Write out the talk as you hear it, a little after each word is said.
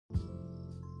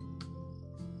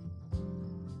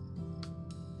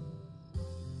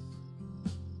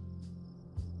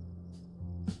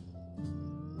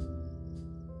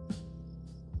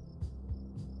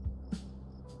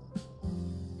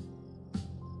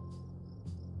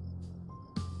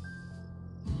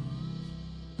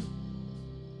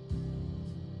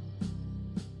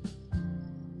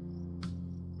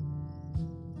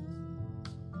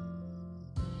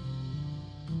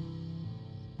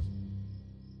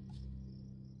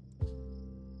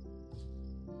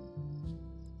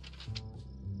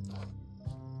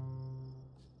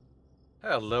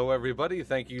Hello, everybody.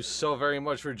 Thank you so very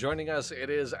much for joining us. It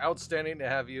is outstanding to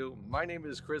have you. My name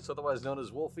is Chris, otherwise known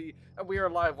as Wolfie, and we are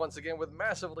live once again with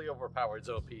massively overpowered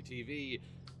OPTV.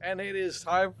 And it is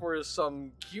time for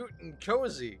some cute and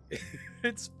cozy.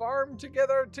 It's Farm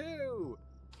Together 2.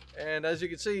 And as you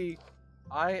can see,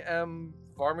 I am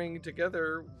farming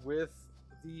together with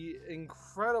the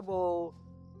incredible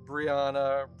Bree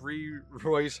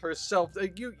Royce herself.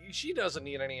 She doesn't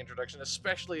need any introduction,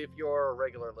 especially if you're a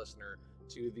regular listener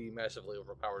to the Massively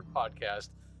Overpowered podcast.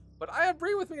 But I have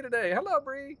Bree with me today. Hello,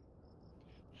 Bree.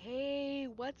 Hey,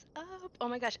 what's up? Oh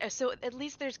my gosh. So at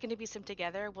least there's going to be some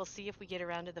together. We'll see if we get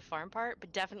around to the farm part,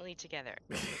 but definitely together.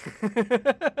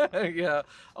 Yeah,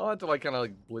 I'll have to kind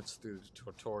of blitz through the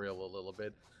tutorial a little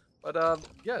bit. But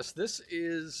yes, this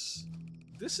is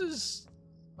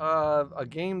a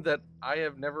game that I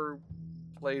have never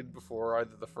played before,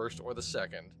 either the first or the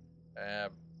second. Uh,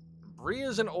 Bree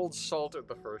is an old salt at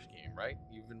the first game, right?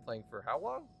 You've been playing for how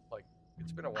long?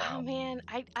 It's been a Oh while. man,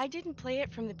 I didn't play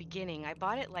it from the beginning. I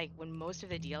bought it like when most of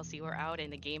the DLC were out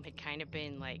and the game had kind of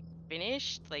been like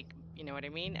finished, like, you know what I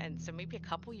mean? And so maybe a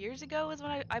couple years ago is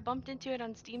when I bumped into it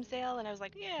on Steam sale and I was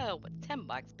like, yeah, what, $10,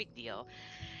 big deal.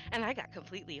 And I got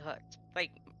completely hooked.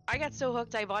 Like, I got so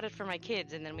hooked I bought it for my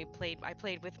kids and then I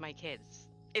played with my kids.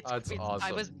 That's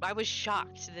awesome. I was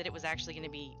shocked that it was actually going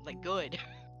to be like good.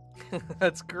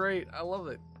 That's great. I love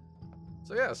it.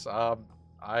 So yes,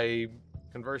 I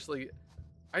conversely,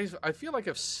 I feel like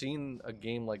I've seen a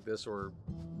game like this or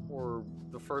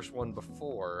the first one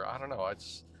before. I don't know.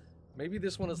 It's maybe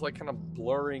this one is like kind of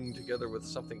blurring together with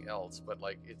something else, but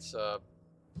like it's or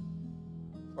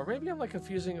maybe I'm like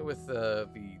confusing it with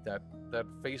that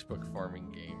Facebook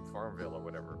farming game, Farmville or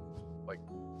whatever. Like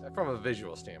from a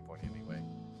visual standpoint, anyway.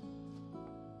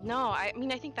 No, I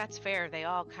mean, I think that's fair. They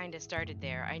all kind of started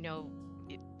there. I know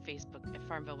Facebook,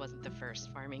 Farmville wasn't the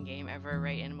first farming game ever,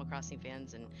 right? Animal Crossing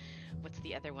fans, and what's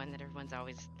the other one that everyone's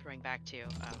always throwing back to?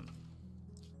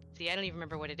 See, I don't even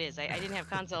remember what it is. I didn't have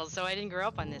consoles, so I didn't grow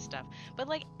up on this stuff. But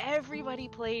like everybody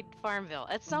played Farmville.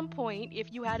 At some point,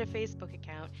 if you had a Facebook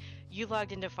account, you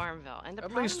logged into Farmville. And the At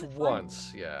problem least with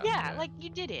once, yeah. yeah, like you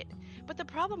did it. But the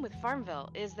problem with Farmville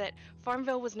is that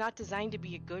Farmville was not designed to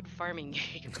be a good farming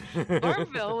game.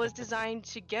 Farmville was designed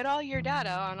to get all your data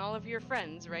on all of your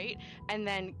friends, right? And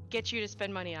then get you to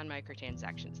spend money on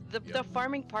microtransactions. The Yep. the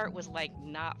farming part was like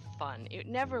not fun. It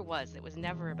never was. It was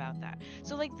never about that.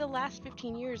 So like the last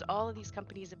 15 years, all of these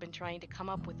companies have been trying to come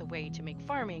up with a way to make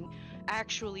farming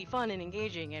actually fun and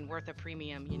engaging and worth a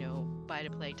premium, buy to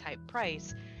play type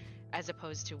price as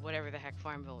opposed to whatever the heck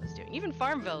Farmville was doing. Even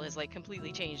Farmville is like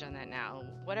completely changed on that now.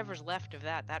 Whatever's left of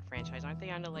that franchise, aren't they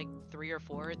on to like 3 or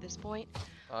 4 at this point?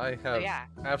 I So have yeah.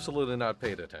 absolutely not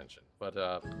paid attention, but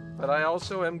I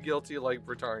also am guilty, like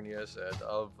Britannia said,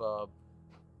 of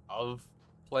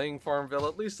playing Farmville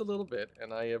at least a little bit,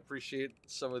 and I appreciate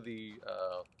some of the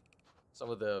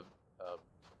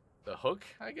hook,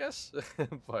 I guess.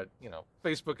 But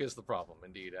Facebook is the problem,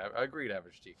 indeed. I agreed,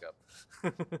 average teacup.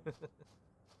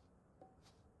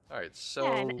 All right,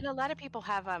 Yeah, and, so and a lot of people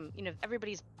have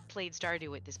everybody's played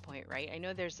Stardew at this point, right? I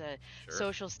know there's a sure.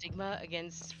 social stigma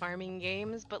against farming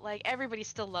games, but like everybody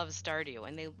still loves Stardew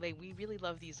and we really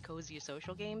love these cozy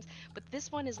social games, but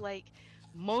this one is like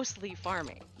mostly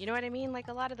farming. You know what I mean? Like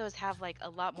a lot of those have like a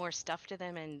lot more stuff to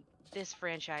them and this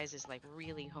franchise is like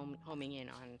really homing in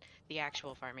on the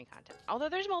actual farming content. Although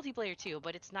there's multiplayer too,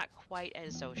 but it's not quite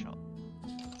as social.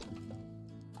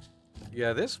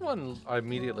 Yeah, this one I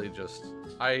immediately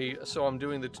so I'm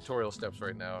doing the tutorial steps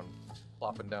right now and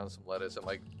plopping down some lettuce and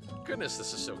like, goodness,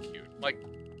 this is so cute. Like,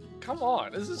 come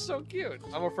on, this is so cute.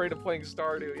 I'm afraid of playing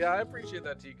Stardew. Yeah, I appreciate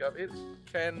that, teacup. It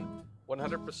can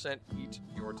 100% eat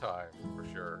your time for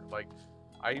sure. Like,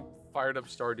 I fired up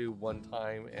Stardew one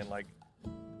time and like,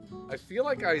 I feel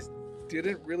like I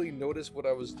didn't really notice what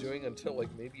I was doing until like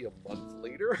maybe a month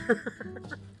later.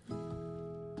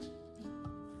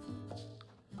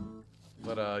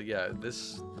 But yeah,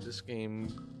 this game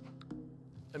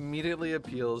immediately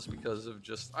appeals because of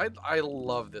just I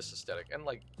love this aesthetic and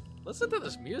like listen to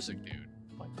this music, dude.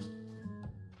 Like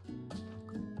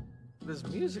this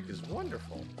music is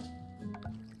wonderful.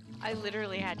 I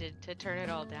literally had to turn it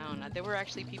all down. There were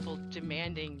actually people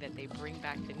demanding that they bring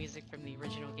back the music from the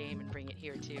original game and bring it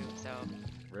here too. So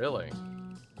Really?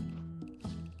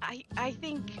 I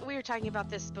think we were talking about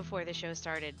this before the show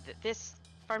started. That this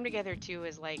Farm Together 2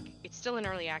 is like, it's still in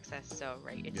early access, so,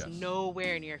 right, it's Yes.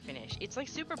 nowhere near finished. It's like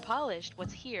super polished,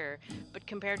 what's here, but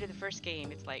compared to the first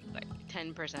game, it's like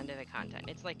 10% of the content.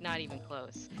 It's like not even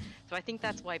close. So I think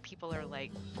that's why people are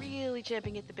like really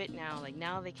champing at the bit now. Like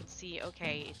now they can see,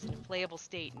 okay, it's in a playable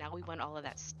state. Now we want all of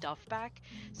that stuff back.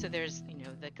 So there's,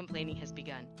 the complaining has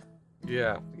begun.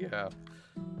 Yeah, yeah.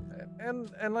 And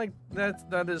like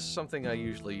that is something I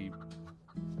usually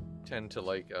tend to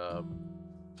like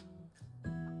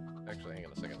actually hang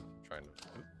on a second. I'm trying to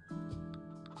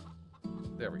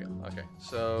there we go. Okay.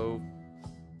 So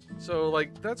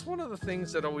like that's one of the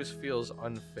things that always feels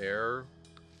unfair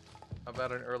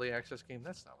about an early access game.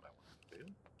 That's not what I wanted to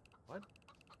do. What?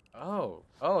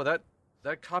 Oh,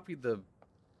 that copied the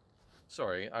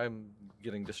Sorry, I'm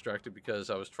getting distracted because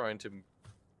I was trying to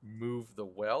move the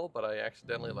well, but I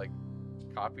accidentally like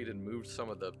copied and moved some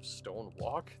of the stone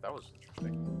walk. That was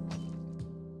interesting.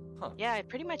 Huh. Yeah,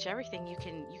 pretty much everything you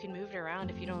can move it around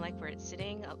if you don't like where it's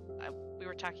sitting. We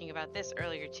were talking about this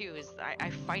earlier too. Is I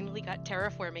finally got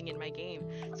terraforming in my game,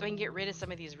 so I can get rid of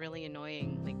some of these really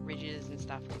annoying like ridges and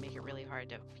stuff that make it really hard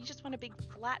to. If you just want a big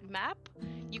flat map,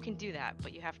 you can do that,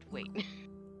 but you have to wait.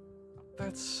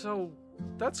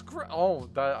 That's great. Oh,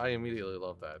 I immediately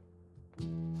love that.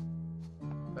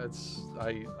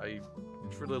 I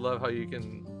truly love how you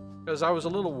can, because I was a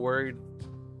little worried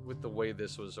with the way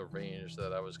this was arranged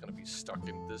that I was going to be stuck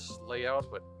in this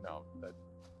layout, but no, that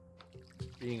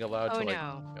being allowed to like,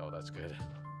 no. oh, that's good.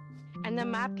 And the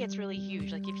map gets really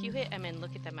huge. Like if you hit M and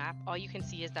look at the map, all you can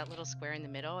see is that little square in the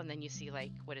middle, and then you see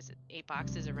like, what is it, 8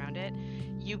 boxes around it.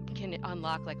 You can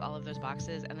unlock like all of those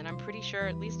boxes, and then I'm pretty sure,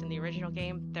 at least in the original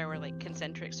game, there were like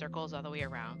concentric circles all the way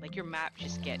around. Like your map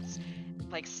just gets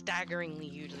like staggeringly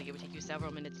huge. Like it would take you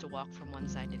several minutes to walk from one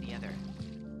side to the other.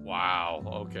 Wow.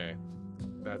 Okay,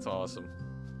 that's awesome.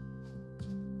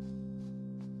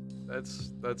 That's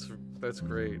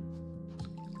great.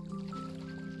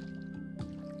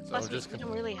 So Plus, we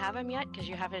don't really have them yet because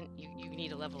you haven't. You need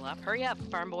to level up. Hurry up,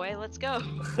 farm boy. Let's go.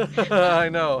 I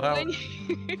know. How...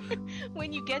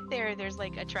 When you get there, there's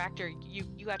like a tractor. You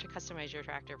got to customize your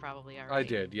tractor probably already. I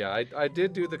did. Yeah, I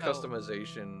did do the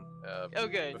customization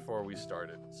good. before we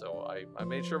started. So I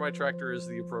made sure my tractor is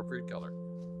the appropriate color.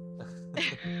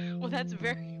 Well, that's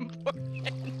very important.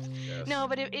 Yes. No,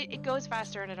 but it goes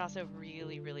faster, and it also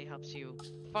really, really helps you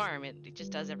farm. It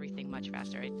just does everything much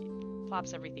faster. It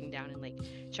plops everything down in like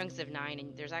chunks of 9,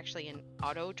 and there's actually an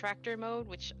auto tractor mode,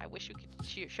 which I wish we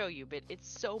could show you, but it's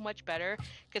so much better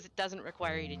because it doesn't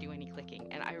require you to do any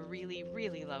clicking, and I really,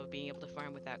 really love being able to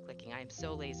farm without clicking. I am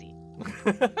so lazy.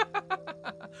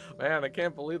 Man, I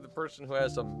can't believe the person who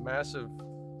has a massive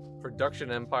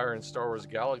production empire in Star Wars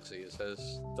Galaxy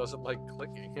doesn't like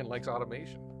clicking and likes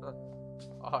automation. Huh.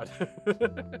 Odd.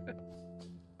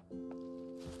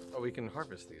 Oh, we can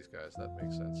harvest these guys. That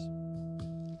makes sense.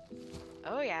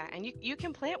 Oh yeah, and you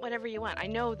can plant whatever you want. I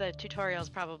know the tutorial's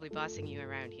probably bossing you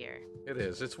around here. It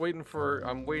is. I'm waiting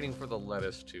for the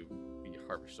lettuce to be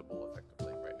harvestable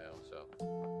effectively right now, so.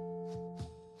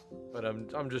 But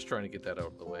I'm just trying to get that out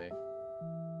of the way.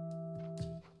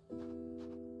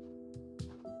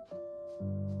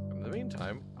 In the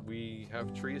meantime, we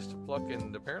have trees to pluck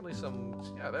and apparently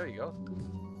yeah, there you go.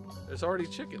 There's already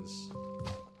chickens.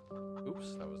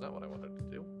 Oops, that was not what I wanted to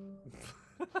do.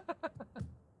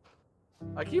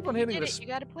 I keep on hitting this. You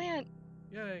got a plant.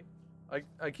 Yay!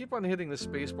 I keep on hitting the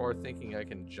space bar thinking I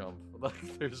can jump.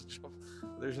 Like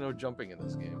there's no jumping in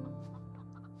this game.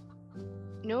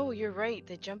 No, you're right.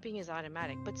 The jumping is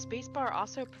automatic, but spacebar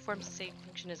also performs the same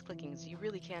function as clicking, so you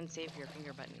really can save your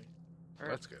finger button. Or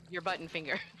that's good. Your button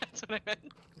finger. That's what I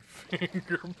meant.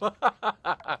 Finger button.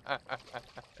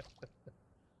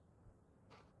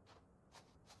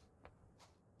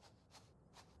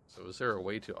 So is there a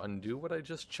way to undo what I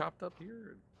just chopped up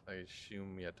here? I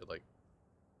assume you had to like...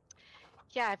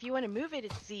 Yeah, if you want to move it,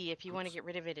 it's Z. If you want to get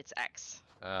rid of it, it's X.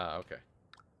 Ah, okay.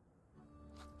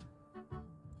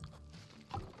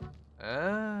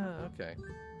 Ah, okay.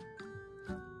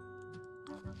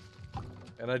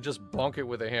 And I just bonk it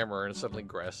with a hammer and suddenly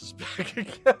grass is back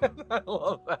again. I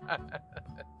love that.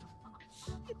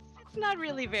 It's not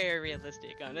really very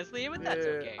realistic, honestly, but that's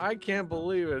okay. I can't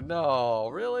believe it. No,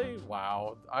 really?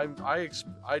 Wow.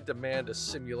 I demand a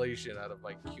simulation out of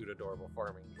my cute, adorable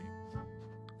farming game.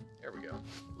 There we go.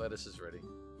 Lettuce is ready.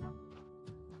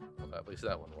 Well, at least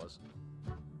that one was.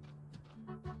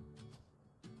 There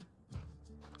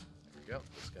we go.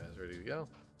 This guy's ready to go.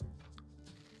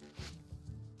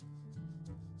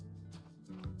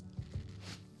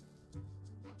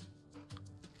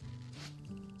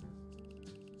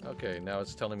 Okay, now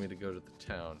it's telling me to go to the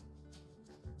town.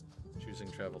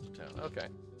 Choosing travel to town. Okay.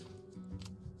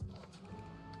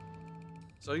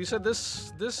 So you said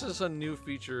this is a new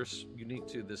feature unique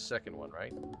to this second one,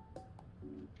 right?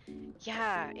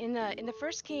 Yeah, in the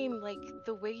first game, like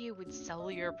the way you would sell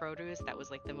your produce, that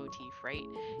was like the motif, right?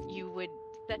 You would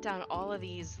set down all of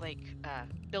these like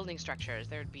building structures.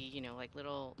 There'd be, like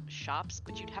little shops,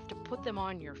 but you'd have to put them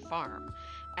on your farm.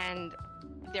 And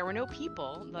there were no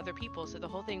people, other people, so the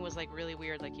whole thing was like really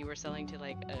weird. Like you were selling to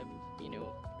like a,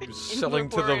 You're selling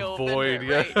to the incorporeal void,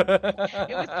 vendor, yeah. right?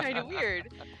 It was kind of weird.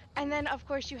 And then, of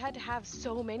course, you had to have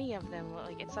so many of them.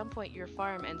 Like, at some point, your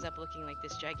farm ends up looking like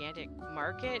this gigantic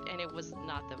market, and it was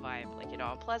not the vibe, like, at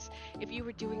all. Plus, if you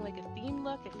were doing, like, a theme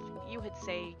look, if you had,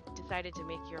 say, decided to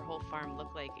make your whole farm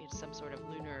look like it's some sort of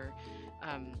lunar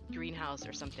greenhouse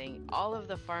or something, all of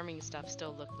the farming stuff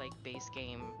still looked like base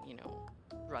game,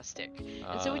 rustic.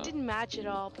 And so it didn't match at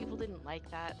all. People didn't like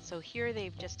that. So here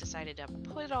they've just decided to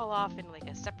put it all off in, like,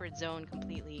 a separate zone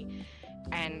completely.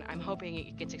 And I'm hoping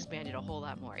it gets expanded a whole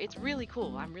lot more. It's really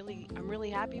cool. I'm really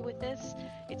happy with this.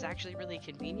 It's actually really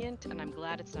convenient, and I'm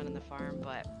glad it's not in the farm,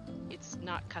 but it's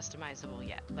not customizable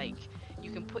yet. Like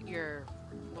you can put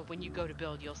well, when you go to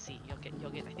build, you'll see. You'll get.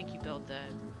 I think you build the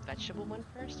vegetable one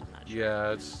first. I'm not sure.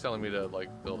 Yeah, it's telling me to like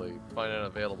find an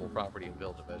available property and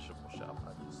build a vegetable shop.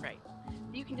 Right.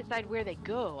 You can decide where they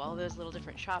go, all those little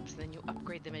different shops, and then you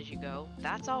upgrade them as you go.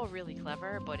 That's all really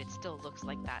clever, but it still looks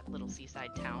like that little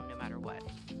seaside town no matter what.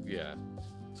 Yeah.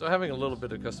 So having a little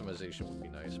bit of customization would be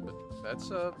nice, but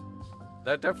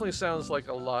that definitely sounds like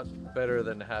a lot better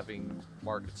than having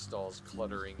market stalls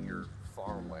cluttering your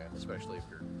farmland, especially if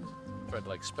you're trying to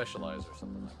like specialize or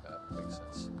something like that. Makes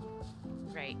sense.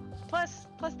 Right. Plus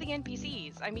the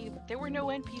NPCs. I mean, there were no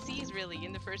NPCs really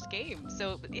in the first game,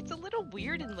 so it's a little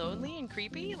weird and lonely and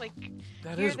creepy. Like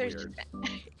That here, is weird.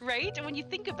 Right? And when you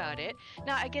think about it,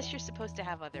 now I guess you're supposed to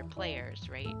have other players,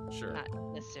 right? Sure. Not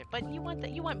necessarily, but you want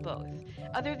that. You want both.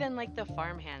 Other than like the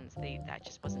farm hands, that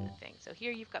just wasn't a thing. So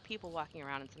here you've got people walking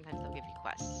around, and sometimes they'll give you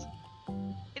quests.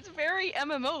 It's very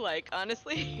MMO-like,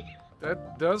 honestly.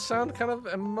 That does sound kind of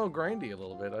MMO grindy a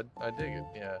little bit. I dig it.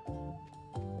 Yeah.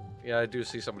 Yeah, I do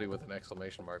see somebody with an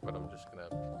exclamation mark, but I'm just gonna...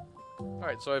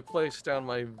 Alright, so I placed down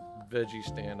my veggie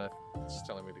stand. It's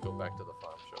telling me to go back to the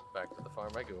farm. So back to the farm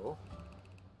I go.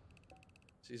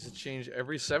 Seasons change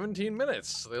every 17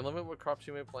 minutes. They limit what crops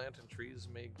you may plant, and trees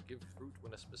may give fruit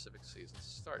when a specific season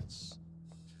starts.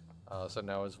 So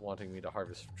now it's wanting me to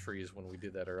harvest trees when we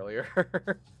did that earlier.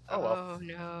 Oh well. Oh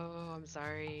no, I'm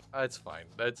sorry. It's fine.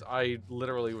 I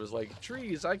literally was like,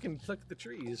 trees, I can click the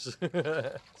trees.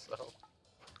 So...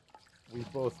 we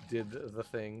both did the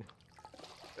thing.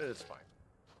 It's fine.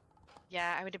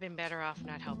 Yeah, I would have been better off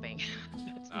not helping.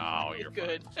 Oh, you're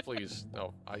good. Fine. Please,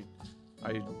 no. I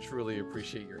truly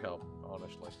appreciate your help,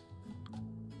 honestly.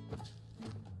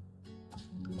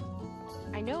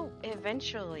 I know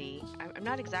eventually, I'm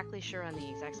not exactly sure on the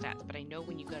exact stats, but I know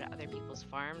when you go to other people's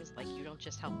farms, like you don't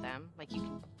just help them, like you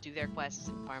can do their quests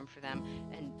and farm for them,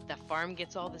 and the farm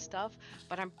gets all the stuff,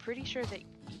 but I'm pretty sure that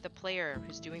the player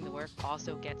who's doing the work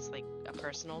also gets like a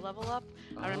personal level up.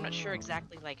 I'm not sure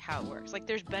exactly like how it works. Like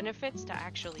there's benefits to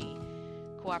actually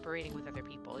cooperating with other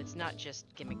people. It's not just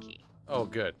gimmicky. Oh,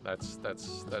 good.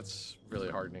 That's really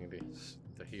heartening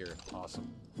to hear.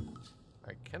 Awesome.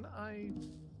 Alright, can I...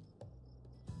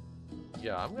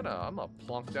 Yeah, I'm gonna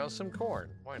plonk down some corn.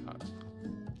 Why not?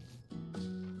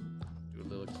 Do a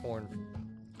little corn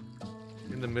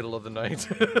in the middle of the night.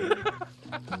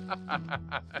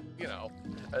 You know,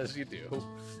 as you do.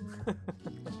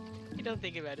 You don't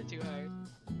think about it too hard.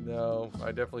 No, I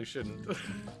definitely shouldn't.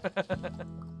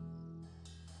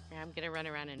 I'm gonna run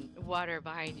around and water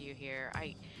behind you here.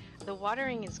 The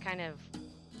watering is kind of...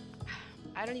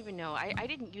 I don't even know. I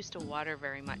didn't used to water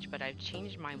very much, but I've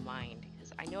changed my mind.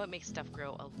 I know it makes stuff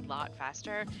grow a lot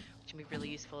faster, which can be really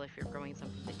useful if you're growing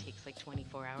something that takes like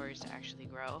 24 hours to actually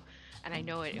grow. And I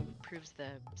know it improves the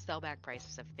sellback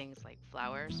prices of things like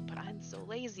flowers, but I'm so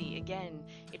lazy. Again,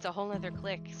 it's a whole nother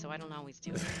click, so I don't always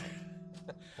do it.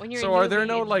 When you're So a are there newbie,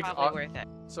 no it's like probably worth it.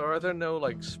 So are there no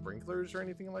like sprinklers or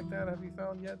anything like that? Have you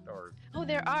found yet? Or Oh,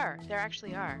 there are. There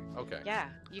actually are. okay. Yeah,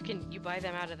 you buy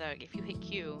them out of the, if you hit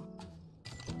Q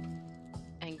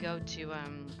and go to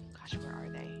gosh, where are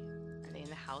they? Are they in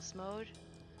the house mode?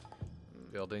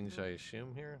 Buildings, I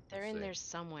assume here. They're Let's in see. there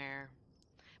somewhere.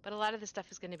 But a lot of the stuff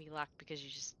is going to be locked because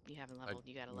you haven't leveled.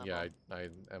 You got to level. Yeah, I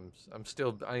am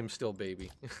still baby.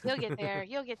 You'll get there.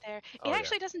 You'll get there. It Oh, yeah.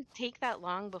 actually doesn't take that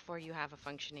long before you have a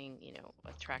functioning,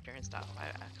 a tractor and stuff.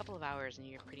 A couple of hours and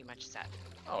you're pretty much set.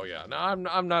 Oh yeah, no,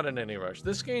 I'm not in any rush.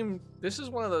 This is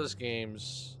one of those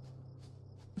games,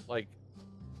 like,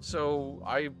 so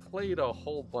I played a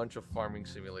whole bunch of Farming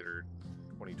Simulator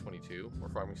 2022, or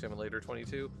Farming Simulator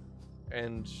 22,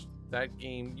 and that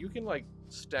game, you can like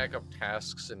stack up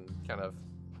tasks and kind of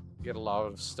get a lot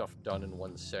of stuff done in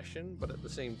one session, but at the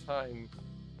same time,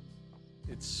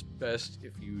 it's best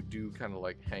if you do kind of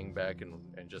like hang back and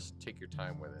just take your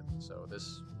time with it. So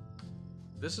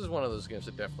this is one of those games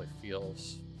that definitely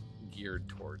feels geared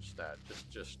towards that.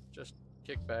 Just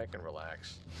kick back and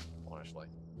relax, honestly.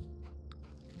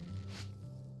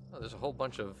 Oh, there's a whole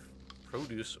bunch of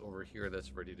produce over here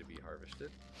that's ready to be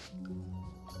harvested.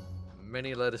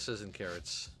 Many lettuces and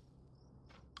carrots.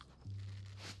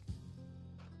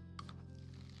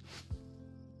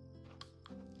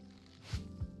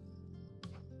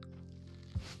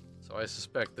 So I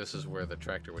suspect this is where the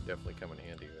tractor would definitely come in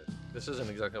handy with. This isn't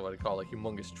exactly what I call a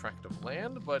humongous tract of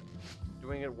land, but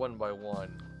doing it one by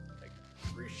one, I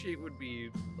appreciate would be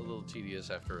a little tedious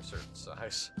after a certain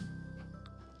size.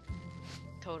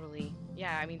 Totally.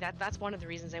 Yeah, I mean that's one of the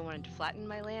reasons I wanted to flatten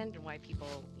my land and why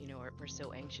people, you know, were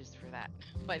so anxious for that.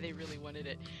 Why they really wanted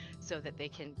it, so that they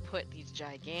can put these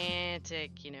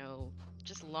gigantic, you know,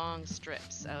 just long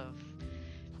strips of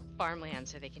farmland,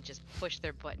 so they can just push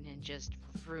their button and just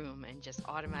vroom and just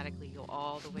automatically go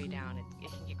all the way down. It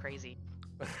can get crazy.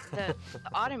 The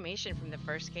automation from the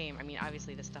first game, I mean,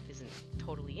 obviously this stuff isn't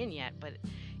totally in yet, but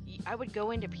I would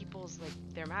go into people's, like,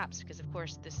 their maps, because of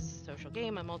course this is a social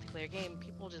game, a multiplayer game.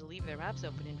 People just leave their maps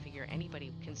open and figure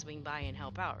anybody can swing by and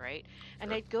help out, right?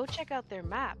 And I'd go check out their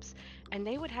maps, and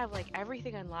they would have like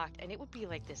everything unlocked, and it would be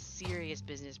like this serious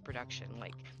business production,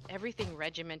 like everything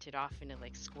regimented off into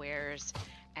like squares.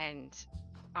 And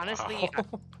honestly,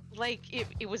 Wow. like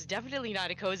it was definitely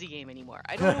not a cozy game anymore.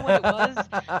 I don't know what it was,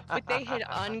 but they had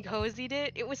uncozied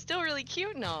it. It was still really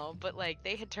cute and all, but like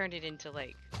they had turned it into,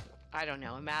 like, I don't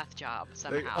know, a math job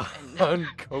somehow. They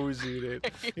uncozied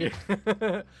it.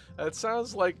 Yeah. That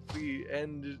sounds like the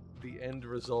end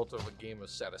result of a game of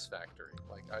Satisfactory.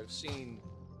 Like, I've seen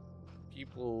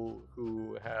people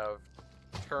who have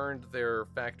turned their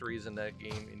factories in that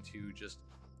game into just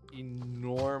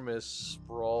enormous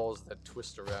sprawls that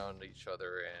twist around each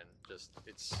other, and just,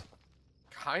 it's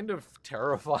kind of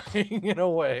terrifying in a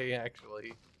way,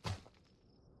 actually.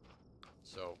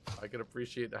 So I could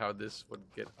appreciate how this would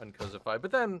get uncozified,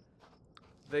 but then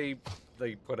they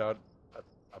put out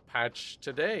a patch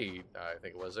today, I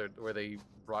think it was, where they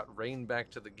brought rain back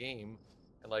to the game,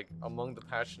 and like among the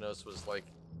patch notes was like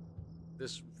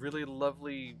this really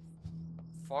lovely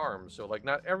farm. So like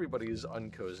not everybody is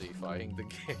uncozifying the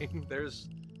game. There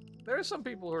are some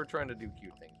people who are trying to do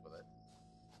cute things with it.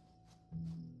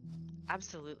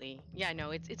 Absolutely. Yeah,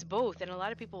 no, it's both. And a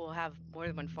lot of people will have more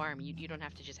than one farm. You don't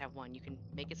have to just have one. You can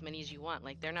make as many as you want.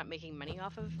 Like, they're not making money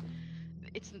off of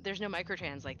there's no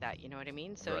microtrans like that, you know what I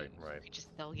mean? So Right, right.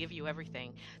 they'll give you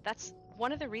everything. That's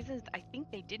one of the reasons I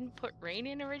think they didn't put rain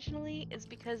in originally, is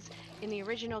because in the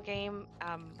original game,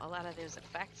 a lot of those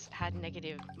effects had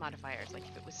negative modifiers. Like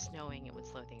if it was snowing, it would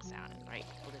slow things down, and right,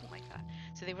 people didn't like that.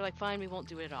 So they were like, fine, we won't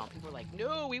do it at all. People were like,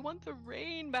 no, we want the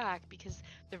rain back, because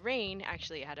the rain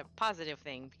actually had a positive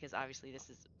thing, because obviously this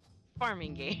is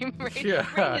farming game, right? Yeah.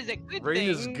 Rain is a good Rain thing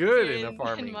is good in a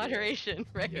farming in moderation, game.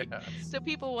 right? Yes. So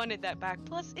people wanted that back.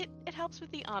 Plus, it helps with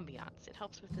the ambiance. It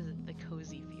helps with the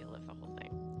cozy feel of the whole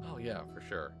thing. Oh yeah, for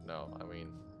sure. No, I mean,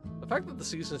 the fact that the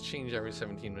seasons change every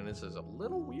 17 minutes is a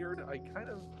little weird. I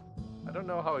don't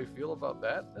know how I feel about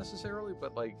that necessarily,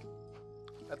 but like,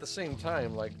 at the same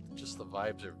time, like, just the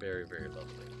vibes are very, very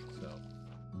lovely. So,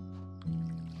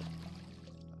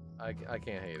 I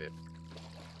can't hate it.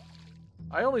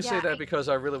 I only say that because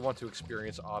I really want to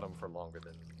experience autumn for longer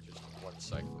than just one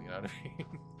cycle, you know what I mean?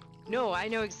 No, I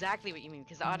know exactly what you mean,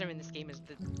 because autumn in this game is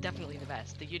definitely the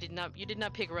best. You did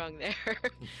not pick wrong there.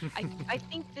 I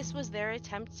think this was their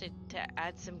attempt to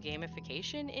add some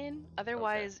gamification in.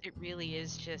 Otherwise, it really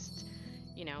is just,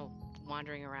 you know,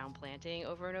 wandering around planting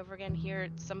over and over again. Here,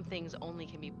 some things can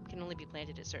only be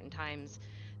planted at certain times.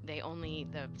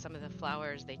 Some of the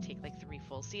flowers, they take like 3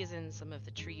 full seasons. Some of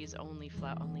the trees only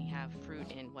have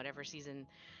fruit in whatever season.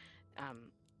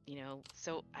 You know,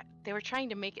 so they were trying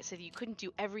to make it so that you couldn't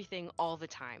do everything all the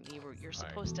time. You're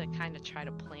supposed to kind of try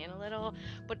to plan a little,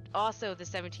 but also the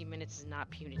 17 minutes is not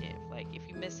punitive. Like, if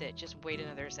you miss it, just wait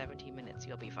another 17 minutes,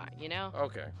 you'll be fine, you know?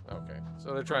 Okay.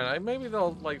 So they're trying, maybe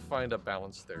they'll like find a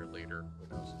balance there later,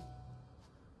 who knows?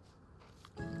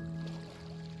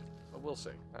 But we'll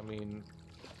see. I mean,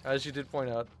 as you did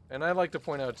point out, and I like to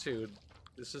point out too,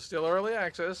 this is still early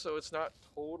access, so it's not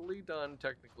totally done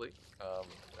technically. You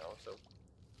know, so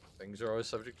things are always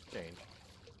subject to change.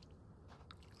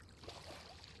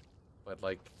 But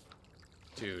like,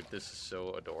 dude, this is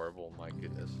so adorable. My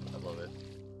goodness, I love it.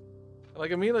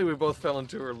 Like, immediately we both fell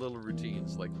into our little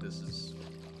routines. Like, this is,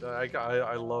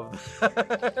 I love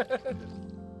that.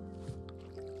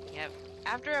 have.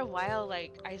 After a while,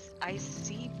 like, I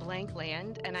see blank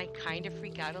land and I kind of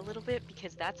freak out a little bit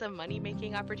because that's a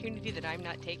money-making opportunity that I'm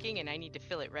not taking and I need to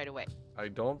fill it right away. I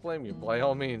don't blame you. By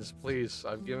all means, please.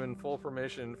 I've given full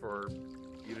permission for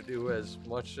you to do as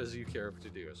much as you care to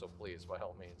do. So please, by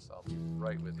all means, I'll be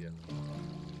right with you.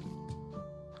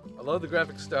 I love the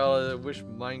graphic style. I wish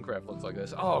Minecraft looked like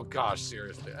this. Oh gosh,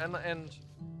 seriously. And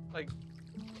like,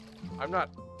 I'm not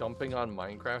dumping on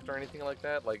Minecraft or anything like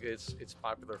that. Like, it's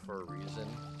popular for a reason,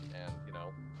 and you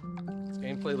know, its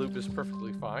gameplay loop is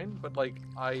perfectly fine. But like,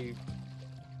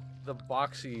 the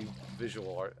boxy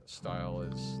visual art style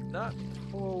is not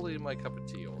totally my cup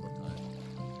of tea all the time.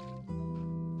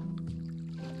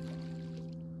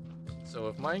 So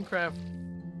if Minecraft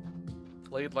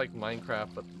played like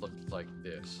Minecraft but looked like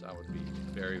this, I would be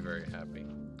very, very happy.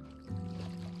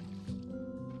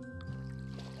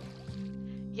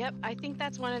 Yep, I think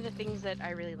that's one of the things that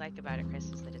I really like about it,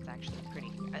 Chris, is that it's actually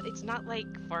pretty. It's not like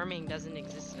farming doesn't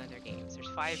exist in other games. There's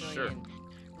 5 million,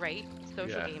 right,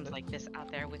 social games like this out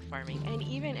there with farming, and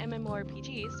even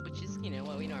MMORPGs, which is, you know,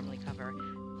 what we normally cover.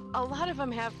 A lot of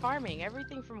them have farming.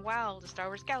 Everything from WoW to Star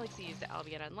Wars Galaxies to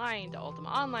Albion Online to Ultima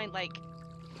Online, like,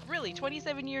 really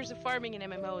 27 years of farming in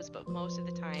MMOs, but most of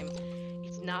the time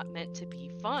it's not meant to be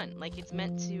fun. Like, it's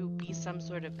meant to be some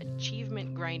sort of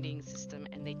achievement grinding system,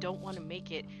 and they don't want to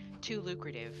make it too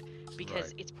lucrative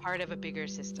because it's part of a bigger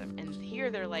system. And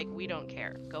here they're like, we don't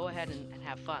care. Go ahead and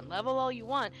have fun. Level all you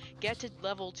want. Get to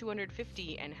level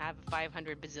 250 and have a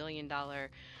 $500 bazillion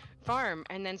farm,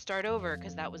 and then start over,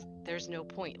 because there's no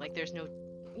point. Like, there's no,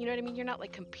 you know what I mean? You're not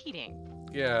like competing.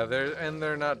 Yeah,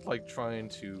 they're not like trying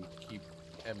to keep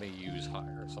MAUs high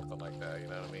or something like that. You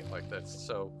know what I mean? Like, that's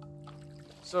so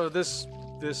this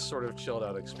sort of chilled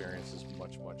out experience is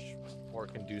much more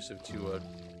conducive to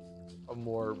a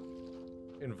more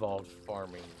involved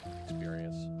farming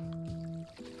experience.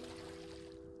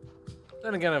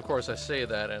 Then again, of course, I say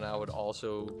that, and I would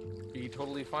also be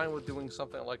totally fine with doing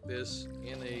something like this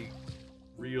in a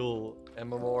real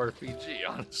MMORPG,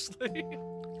 honestly.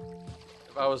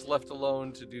 If I was left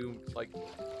alone to do, like,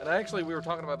 and actually we were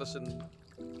talking about this in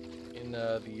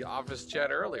the office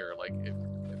chat earlier, like,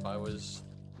 if I was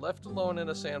left alone in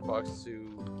a sandbox to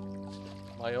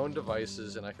my own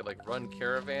devices and I could, like, run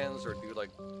caravans or do, like,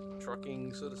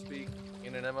 trucking, so to speak,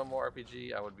 in an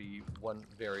MMORPG, I would be one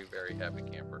very, very happy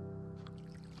camper.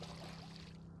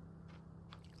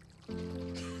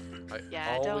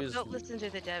 Don't listen to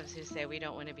the devs who say we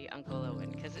don't want to be Uncle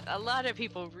Owen, because a lot of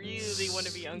people really want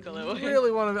to be Uncle Owen.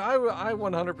 Really want to. I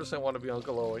 100% want to be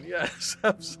Uncle Owen. Yes,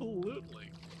 absolutely.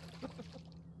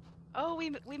 Oh,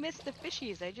 we missed the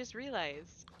fishies. I just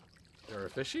realized. There are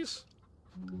fishies?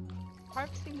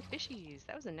 Harvesting the fishies.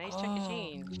 That was a nice chunk of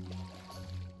change.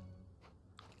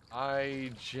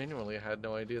 I genuinely had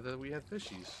no idea that we had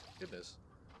fishies. Goodness.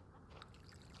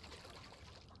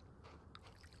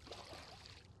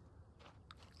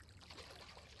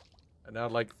 And now,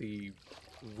 like, the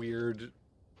weird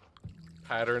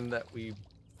pattern that we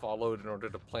followed in order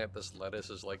to plant this lettuce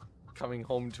is, like, coming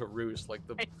home to roost. Like,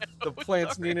 the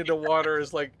plants needed to water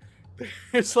is, like,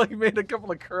 it's, like, made a couple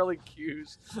of curly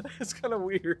cues. It's kind of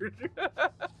weird.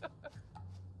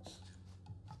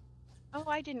 Oh,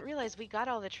 I didn't realize we got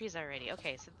all the trees already.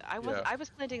 Okay, so I was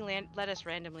planting lettuce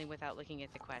randomly without looking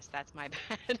at the quest. That's my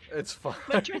bad. It's fine.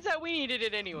 But turns out we needed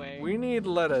it anyway. We need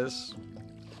lettuce.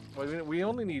 Well,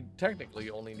 we technically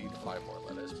only need 5 more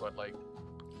lettuce, but, like,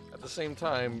 at the same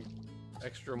time,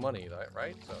 extra money,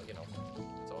 right? So, you know,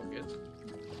 it's all good.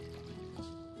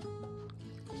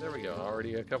 There we go.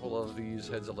 Already a couple of these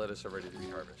heads of lettuce are ready to be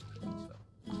harvested.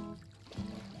 So.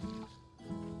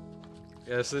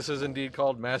 Yes, this is indeed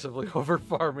called massively over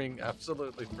farming.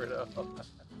 Absolutely, Frito.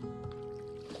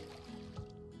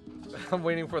 I'm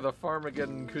waiting for the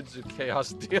Farmageddon Kudzu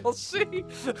Chaos DLC.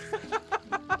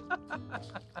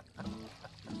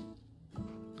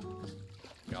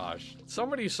 Gosh,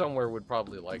 somebody somewhere would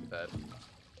probably like that.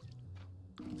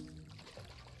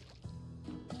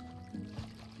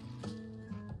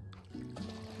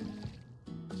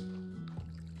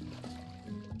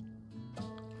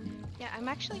 Yeah, I'm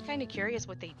actually kind of curious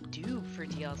what they do for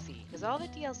DLC, because all the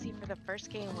DLC for the first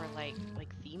game were like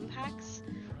theme packs.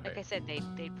 Like I said,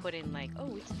 they put in, like,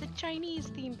 oh, it's the Chinese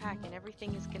theme pack, and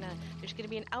everything is there's gonna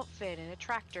be an outfit and a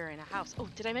tractor and a house. Oh,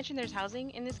 did I mention there's housing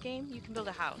in this game? You can build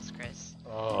a house, Chris.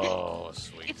 Oh,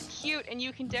 sweet. It's cute, and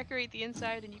you can decorate the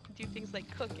inside, and you can do things like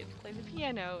cook and play the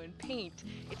piano and paint.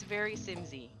 It's very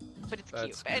Simsy, but it's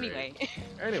cute. But anyway.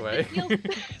 Anyway.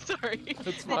 Sorry.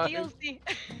 That's the fine. DLC.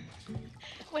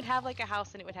 would have like a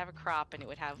house and it would have a crop and it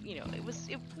would have, it was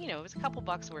a couple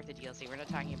bucks worth of DLC. We're not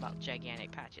talking about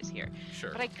gigantic patches here.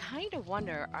 Sure. But I kind of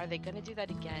wonder, are they going to do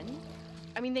that again?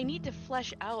 I mean, they need to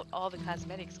flesh out all the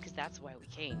cosmetics because that's why we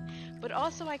came. But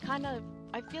also, I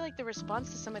feel like the response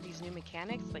to some of these new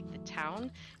mechanics, like the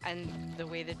town and the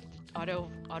way that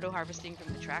auto harvesting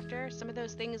from the tractor, some of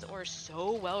those things are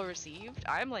so well received.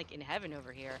 I'm like in heaven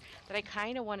over here that I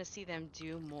kind of want to see them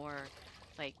do more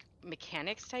like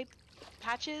mechanics type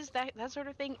patches, that sort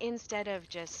of thing, instead of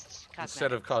just cosmetics.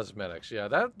 Instead of cosmetics, yeah,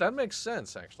 that makes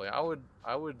sense actually. I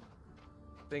would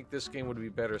think this game would be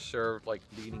better served like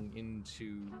leading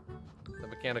into the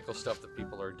mechanical stuff that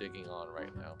people are digging on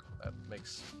right now. That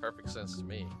makes perfect sense to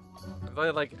me. If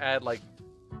they like add like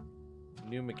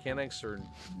new mechanics or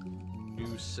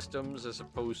new systems as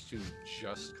opposed to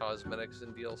just cosmetics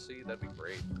and DLC, that'd be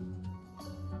great.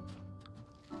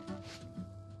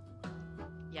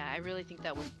 Yeah, I really think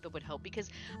that would help, because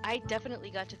I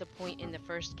definitely got to the point in the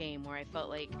first game where I felt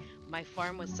like my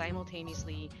farm was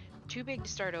simultaneously too big to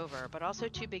start over, but also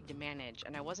too big to manage,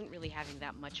 and I wasn't really having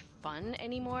that much fun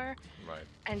anymore. Right.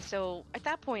 And so at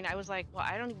that point, I was like, well,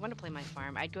 I don't even want to play my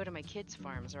farm. I'd go to my kids'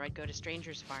 farms, or I'd go to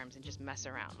strangers' farms and just mess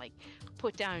around, like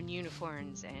put down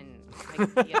unicorns and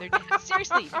like the other day.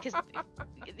 Seriously, because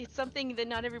it's something that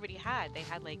not everybody had. They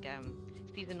had like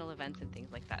seasonal events and things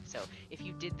like that. So if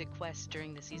you did the quest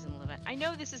during the seasonal event, I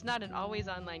know this is not an always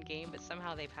online game, but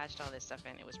somehow they patched all this stuff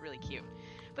in. It was really cute.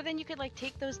 But then you could like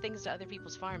take those things to other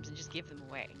people's farms and just give them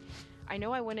away. I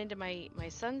know I went into my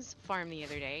son's farm the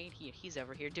other day. He's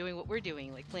over here doing what we're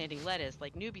doing, like planting lettuce,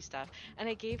 like newbie stuff, and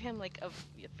I gave him like a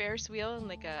Ferris wheel and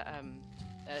like a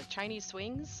Chinese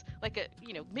swings, like a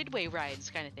midway rides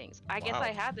kind of things. I guess I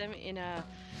had them in a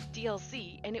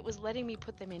DLC, and it was letting me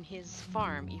put them in his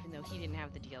farm even though he didn't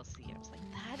have the DLC. I was like,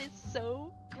 that is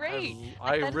so great.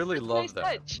 I really love nice that.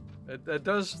 Touch. It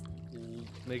does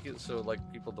make it so like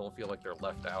people don't feel like they're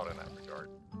left out in that regard.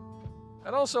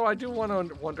 And also, I do want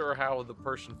to wonder how the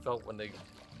person felt when they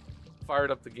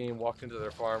fired up the game, walked into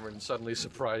their farm, and suddenly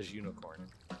surprised unicorn.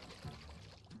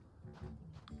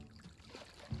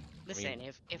 Listen,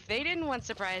 if they didn't want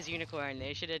surprise unicorn,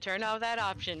 they should have turned off that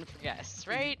option for guests,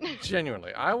 right?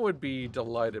 Genuinely, I would be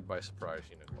delighted by surprise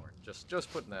unicorn.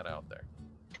 Just putting that out there.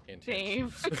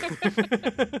 Same.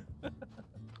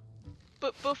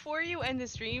 But before you end the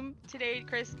stream today,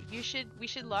 Chris, we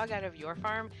should log out of your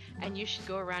farm, and you should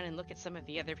go around and look at some of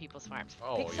the other people's farms.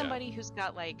 Pick somebody who's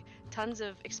got like tons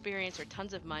of experience or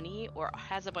tons of money or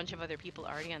has a bunch of other people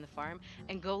already on the farm,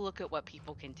 and go look at what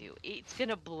people can do. It's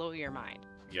gonna blow your mind.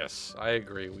 Yes, I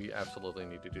agree. We absolutely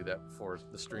need to do that before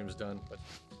the stream's done. But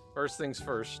first things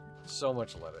first, so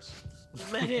much lettuce.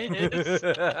 Lettuce.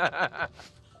 At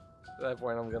that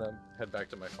point, I'm gonna head back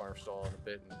to my farm stall in a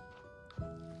bit and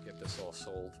get this all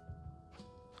sold.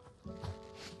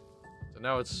 So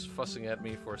now it's fussing at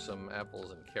me for some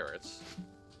apples and carrots.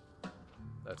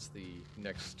 That's the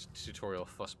next tutorial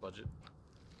fuss budget.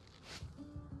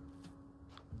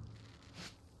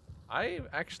 I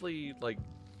actually like,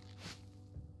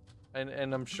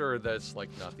 and I'm sure that's like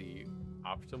not the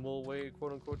optimal way,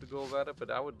 quote unquote, to go about it, but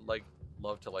I would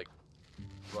love to like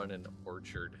run an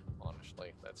orchard,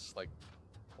 honestly. That's like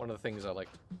one of the things I like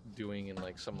doing in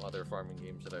like some other farming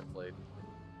games that I've played.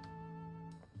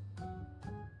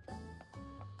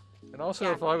 And also,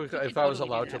 yeah, if I was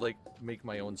allowed to like make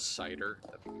my own cider,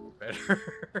 that'd be better.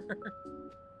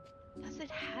 Does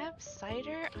it have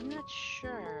cider? I'm not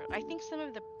sure. I think some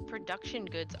of the production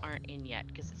goods aren't in yet,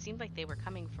 because it seemed like they were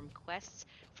coming from quests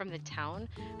from the town,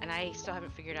 and I still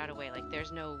haven't figured out a way. Like,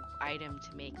 there's no item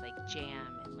to make like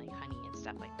jam and like honey and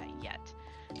stuff like that yet.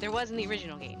 There was in the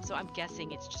original game, so I'm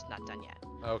guessing it's just not done yet.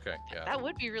 Okay, yeah. That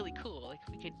would be really cool. Like,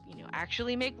 we could,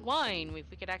 actually make wine. If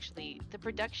we could actually, the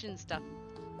production stuff,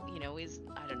 is,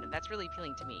 I don't know, that's really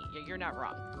appealing to me. You're not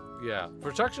wrong. Yeah,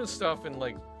 production stuff and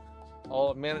like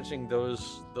all managing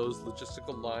those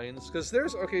logistical lines, because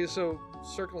there's so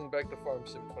circling back to Farm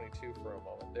Sim 22 for a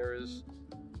moment, there is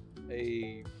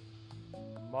a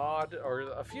mod, or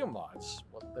a few mods.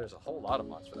 Well, there's a whole lot of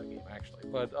mods for that game actually,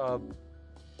 but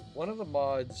one of the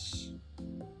mods,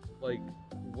 like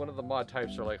one of the mod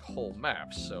types are like whole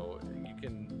maps, so you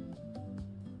can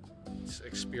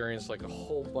experience like a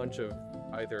whole bunch of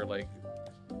either like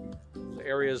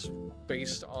areas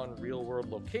based on real world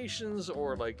locations,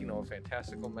 or like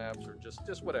fantastical maps, or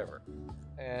just whatever.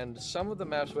 And some of the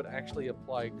maps would actually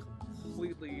apply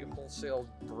completely wholesale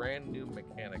brand new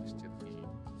mechanics to the game.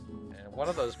 And one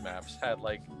of those maps had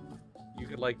like, you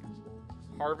could like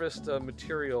harvest a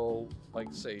material, like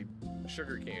say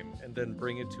sugarcane, and then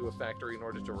bring it to a factory in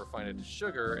order to refine it to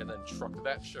sugar, and then truck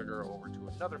that sugar over to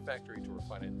another factory to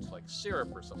refine it into like syrup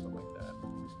or something like that.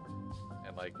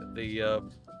 And like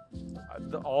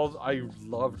I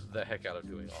loved the heck out of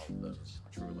doing all of those.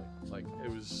 Truly, like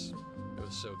it was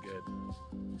so good.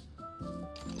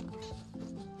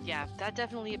 Yeah, that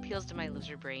definitely appeals to my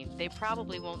lizard brain. They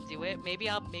probably won't do it. Maybe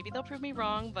they'll prove me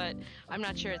wrong, but I'm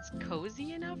not sure it's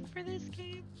cozy enough for this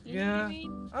game. You know what I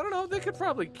mean? I don't know. They could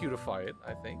probably cutify it.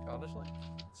 I think honestly,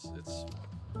 it's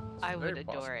I would very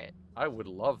adore possible. it. I would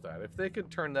love that if they could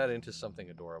turn that into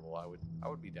something adorable. I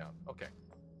would be down. Okay,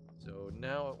 so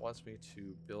now it wants me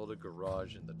to build a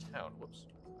garage in the town. Whoops,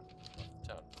 not the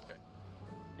town. Okay.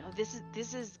 No,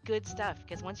 this is good stuff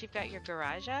because once you've got your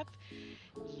garage up,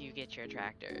 you get your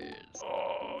tractors.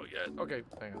 Oh yeah. Okay.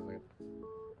 Hang on.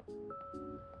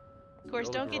 Of course,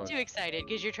 Build a don't get garage. too excited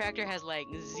because your tractor has like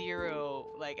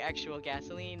 0 like actual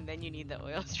gasoline. Then you need the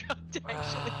oil drop to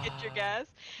actually get your gas,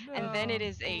 and then it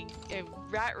is a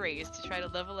rat race to try to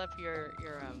level up your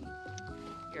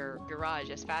garage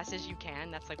as fast as you can.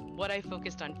 That's like what I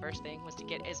focused on first thing, was to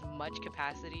get as much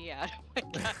capacity out of my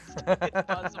gas tank as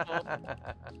possible.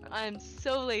 I'm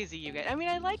so lazy, you guys. I mean,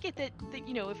 I like it that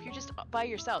you know, if you're just by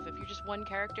yourself, if you're just one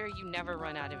character, you never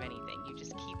run out of anything. You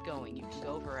just keep going. You can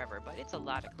go forever, but it's a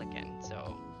lot of clicking.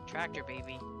 So, tractor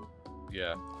baby.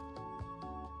 Yeah.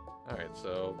 All right.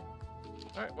 So.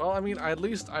 All right. Well, I mean, at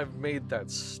least I've made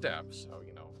that step. So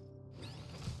you know.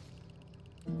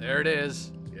 There it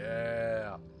is.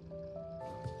 Yeah.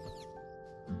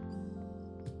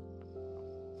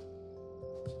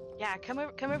 Yeah, come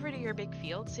over to your big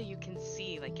field so you can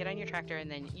see, like, get on your tractor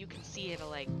and then you can see it'll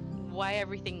like why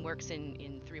everything works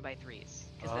in 3x3s,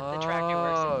 because the tractor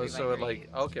works in 3x3s. So it like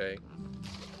okay.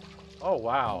 Oh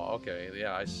wow. Okay.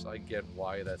 Yeah, I get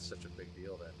why that's such a big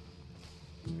deal then.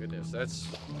 Goodness,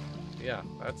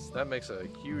 that makes a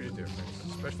huge difference,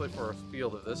 especially for a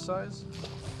field of this size.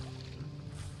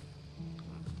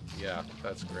 Yeah,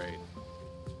 that's great.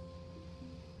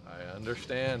 I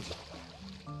understand.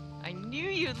 I knew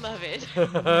you'd love it.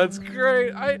 That's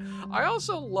great. I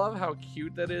also love how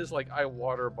cute that is. Like I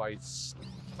water by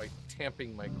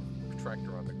tamping my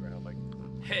tractor on the ground. Like,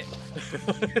 hey.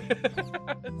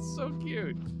 It's so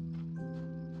cute.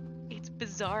 It's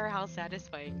bizarre how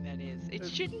satisfying that is. It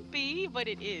shouldn't be, but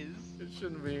it is. It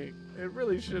shouldn't be. It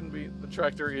really shouldn't be. The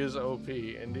tractor is OP,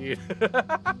 indeed.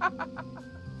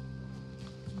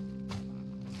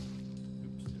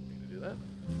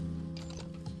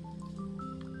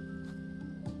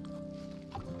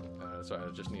 So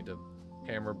I just need to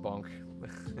hammer bunk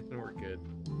and we're good.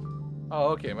 Oh,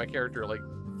 okay. My character like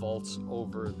vaults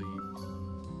over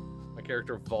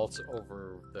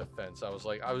the fence. I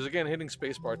was again hitting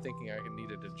spacebar thinking I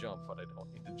needed to jump, but I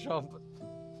don't need to jump.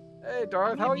 Hey,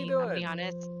 Darth, how are you doing? I'll be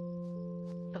honest.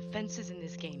 The fences in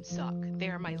this game suck. They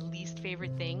are my least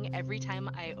favorite thing. Every time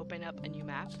I open up a new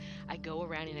map, I go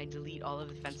around and I delete all of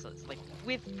the fences, like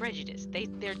with prejudice.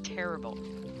 They're terrible.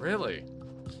 Really?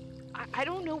 I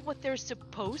don't know what they're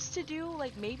supposed to do.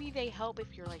 Like maybe they help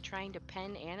if you're like trying to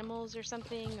pen animals or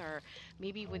something, or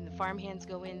maybe when the farmhands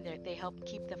go in, they help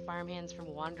keep the farmhands from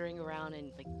wandering around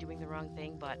and like doing the wrong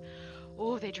thing. But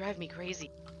oh, they drive me crazy.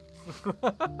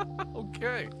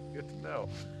 Okay, good to know.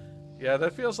 Yeah,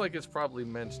 that feels like it's probably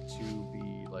meant to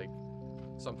be like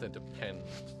something to pen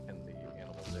the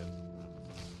animals in.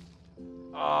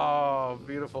 Oh,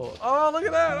 beautiful. Oh, look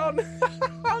at that. Oh,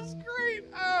 that's great.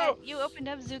 Oh, you opened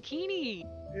up zucchini.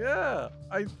 Yeah,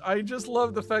 I just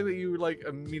love the fact that you like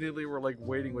immediately were like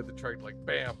waiting with the tractor, like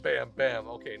bam, bam, bam.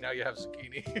 Okay, now you have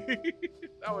zucchini.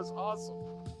 That was awesome.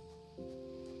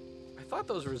 I thought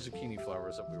those were zucchini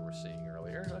flowers that we were seeing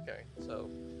earlier. Okay, so.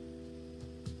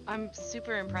 I'm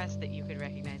super impressed that you could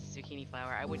recognize a zucchini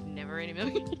flower. I would never in a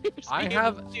million years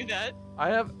do that. I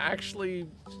have actually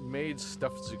made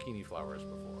stuffed zucchini flowers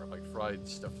before, like fried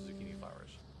stuffed zucchini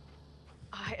flowers.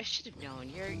 I should have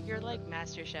known. You're like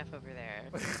Master Chef over there.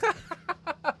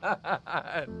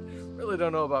 I really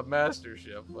don't know about Master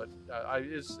Chef, but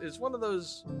it's one of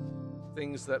those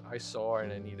things that I saw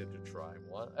and I needed to try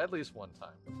at least one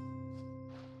time.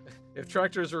 If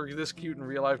tractors were this cute in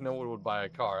real life, no one would buy a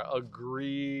car.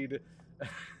 Agreed.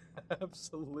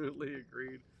 Absolutely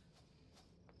agreed.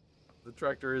 The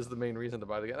tractor is the main reason to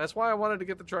buy the game. That's why I wanted to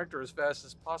get the tractor as fast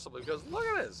as possible, because look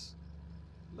at this.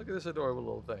 Look at this adorable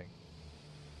little thing.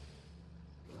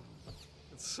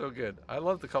 It's so good. I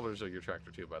love the colors of your tractor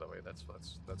too, by the way. That's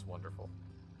wonderful.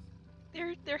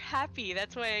 They're happy.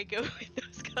 That's why I go with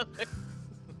those colors.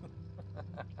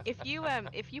 If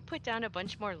you put down a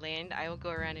bunch more land, I will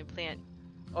go around and plant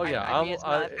Oh yeah, I may as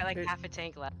well. I've got like half a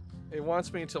tank left. it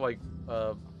wants me to like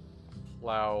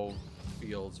plow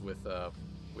fields with the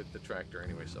tractor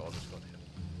anyway, so I'll just go ahead.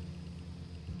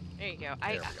 There you go.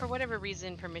 There we go. For whatever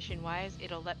reason, permission-wise,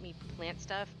 it'll let me plant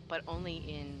stuff, but only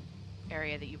in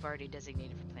area that you've already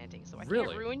designated for planting. So I Really?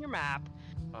 can't ruin your map.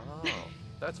 Oh,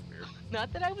 that's weird.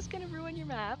 Not that I was gonna ruin your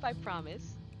map, I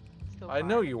promise. So I far.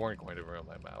 know you weren't going to ruin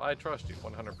my map. I trust you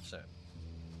 100%.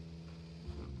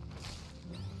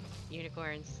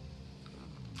 Unicorns.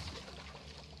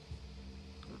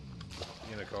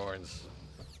 Unicorns.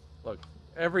 Look,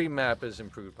 every map is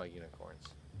improved by unicorns.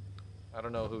 I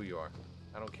don't know who you are.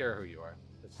 I don't care who you are.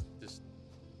 It's just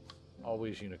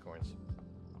always unicorns.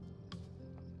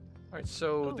 Alright,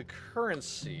 so Ooh. the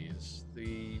currencies,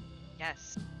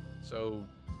 Yes. so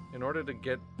in order to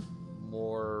get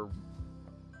more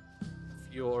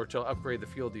fuel, or to upgrade the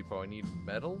fuel depot, I need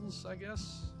metals, I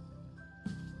guess?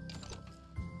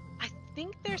 I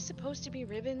think they're supposed to be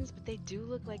ribbons, but they do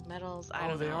look like metals. I don't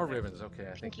know. Oh, they are They're ribbons. Okay,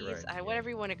 I think you're pinkies, right. whatever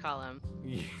you want to call them.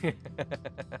 Yeah.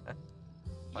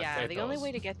 Yeah, the only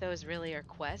way to get those really are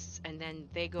quests, and then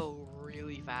they go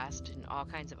really fast and all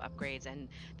kinds of upgrades, and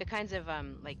the kinds of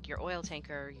like your oil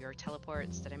tanker, your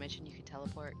teleports that I mentioned. You can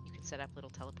teleport. You can set up little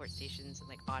teleport stations and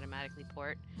like automatically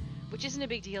port, which isn't a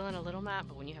big deal in a little map,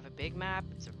 but when you have a big map,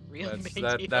 it's a really big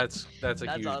deal. That's a That's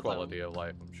huge awesome. quality of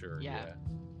life, I'm sure. Yeah.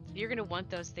 You're gonna want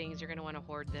those things. You're gonna want to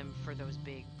hoard them for those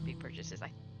big purchases.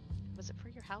 Was it for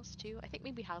your house too? I think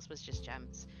maybe house was just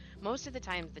gems. Most of the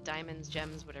time, the diamonds,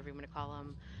 gems, whatever you want to call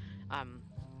them,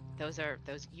 those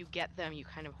you get them. You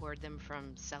kind of hoard them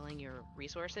from selling your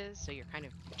resources. So you're kind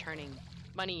of turning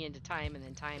money into time, and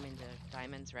then time into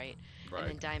diamonds, right? Right. And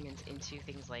then diamonds into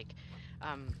things like,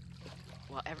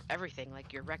 well, everything,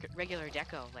 like your regular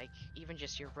deco, like even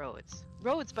just your roads.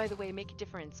 Roads, by the way, make a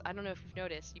difference. I don't know if you've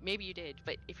noticed. Maybe you did,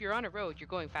 but if you're on a road, you're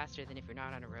going faster than if you're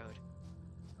not on a road.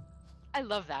 I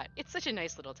love that. It's such a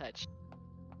nice little touch.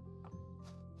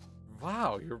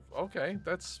 Wow, you're okay.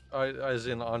 That's as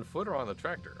in on foot or on the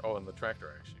tractor? Oh, on the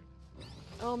tractor actually.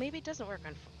 Oh, maybe it doesn't work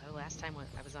on foot. Oh, last time when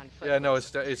I was on foot. Yeah, no,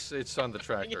 it's on the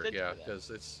tractor. did Yeah, do that. because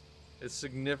it's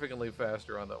significantly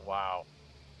faster on the. Wow.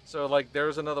 So like,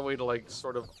 there's another way to like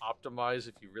sort of optimize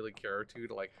if you really care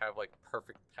to like have like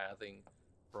perfect pathing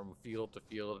from field to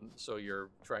field, so your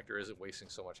tractor isn't wasting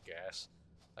so much gas.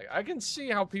 Like, I can see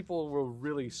how people will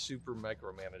really super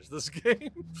micromanage this game.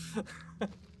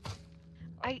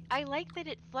 I like that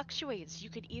it fluctuates. You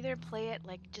could either play it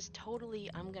like just totally,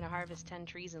 I'm gonna harvest 10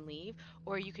 trees and leave,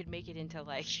 or you could make it into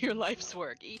like your life's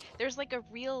work. There's like a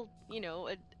real,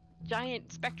 a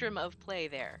giant spectrum of play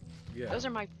there. Yeah. Those are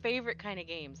my favorite kind of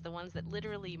games, the ones that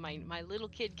literally my little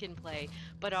kid can play,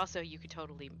 but also you could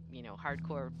totally,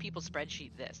 hardcore people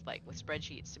spreadsheet this, like with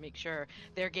spreadsheets to make sure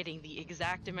they're getting the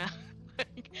exact amount,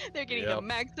 like they're getting the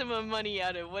maximum money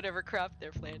out of whatever crop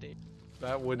they're planting.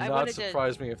 That would not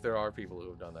surprise me if there are people who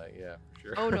have done that. Yeah, for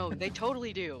sure. Oh no, they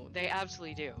totally do. They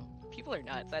absolutely do. People are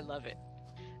nuts. I love it.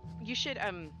 You should,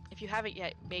 if you haven't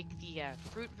yet, make the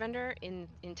fruit vendor in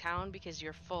town because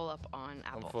you're full up on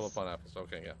apples. I'm full up on apples.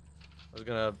 Okay, yeah. I was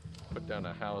gonna put down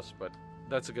a house, but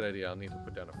that's a good idea. I'll need to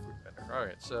put down a fruit vendor. All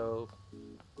right, so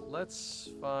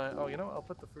let's find. Oh, I'll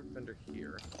put the fruit vendor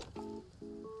here.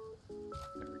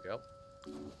 There we go.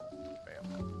 Bam.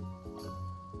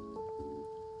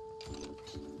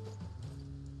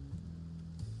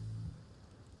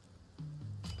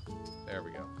 There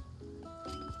we go.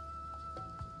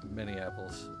 Many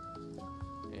apples.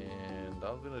 And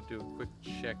I'm gonna do a quick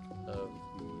check of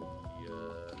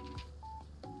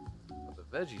the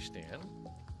veggie stand,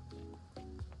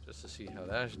 just to see how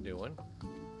that's doing.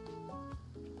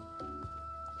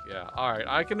 Yeah, alright,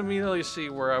 I can immediately see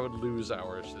where I would lose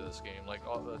hours to this game. Like,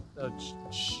 all the,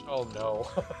 oh no.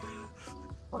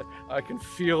 I can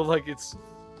feel like it's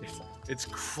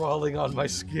crawling on my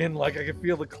skin, like I can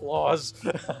feel the claws.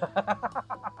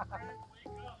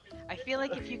 I feel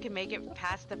like if you can make it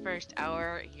past the first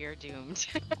hour, you're doomed.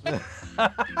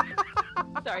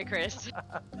 Sorry, Chris.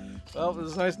 Well, it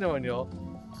was nice knowing y'all.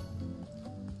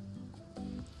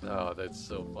 Oh, that's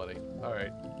so funny.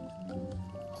 Alright.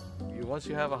 Once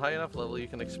you have a high enough level, you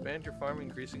can expand your farm,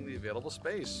 increasing the available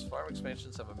space. Farm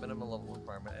expansions have a minimum level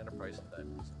requirement and a price in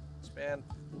diamonds. Expand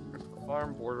the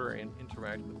farm border and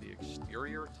interact with the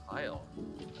exterior tile.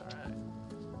 Alright.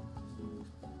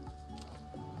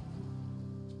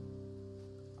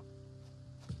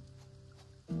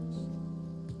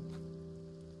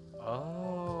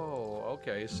 Oh,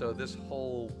 okay, so this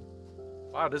whole...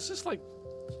 Wow, does this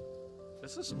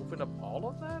open up all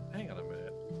of that? Hang on a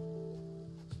minute.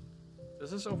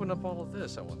 Does this open up all of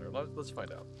this, I wonder? Let's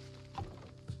find out.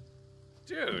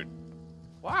 Dude!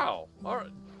 Wow!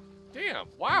 Alright, Damn,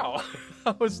 wow.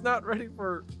 I was not ready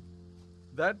for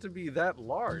that to be that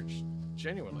large.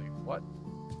 Genuinely. What?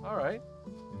 Alright.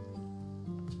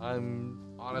 I'm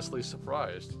honestly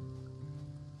surprised.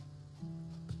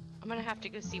 I'm gonna have to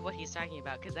go see what he's talking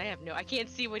about because I can't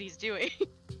see what he's doing.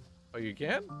 Oh, you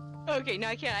can? Okay, no,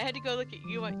 I can't. I had to go look at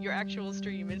you on your actual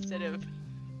stream instead of.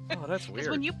 Oh, that's Because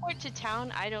weird. when you port to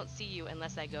town, I don't see you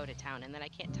unless I go to town, and then I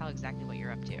can't tell exactly what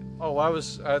you're up to. Oh, I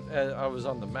was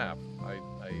on the map.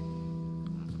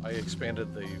 I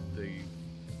expanded the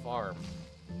farm.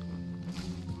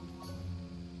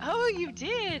 Oh, you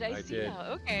did. I see did. now.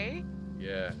 Okay.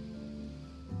 Yeah.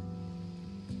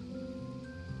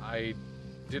 I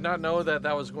did not know that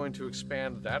that was going to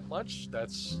expand that much.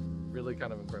 That's really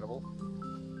kind of incredible.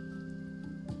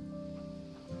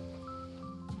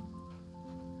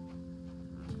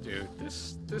 Dude,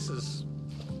 this is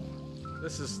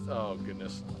oh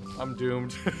goodness. I'm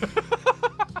doomed.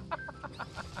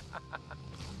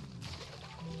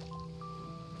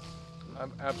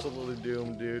 I'm absolutely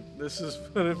doomed, dude. This is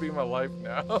gonna be my life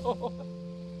now.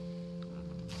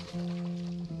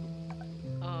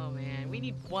 Oh man, we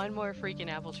need one more freaking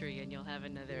apple tree, and you'll have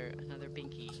another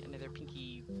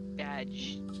pinky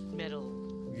badge,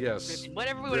 medal, Yes. ribbon,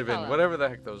 whatever we want to call it. Whatever the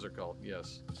heck those are called.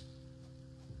 Yes.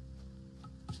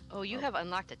 Oh, you have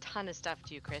unlocked a ton of stuff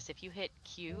too, Chris. If you hit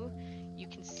Q, you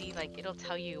can see, like, it'll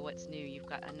tell you what's new. You've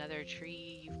got another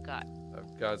tree, you've got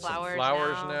I've got flowers some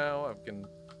flowers now. now. I can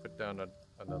put down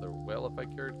another well if I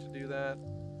care to do that.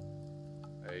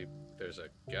 There's a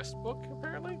guest book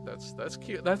apparently. That's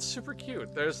cute. That's super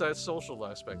cute. There's that social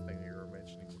aspect thing you were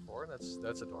mentioning before.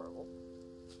 That's adorable.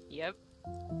 Yep.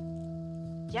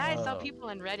 Yeah, I saw people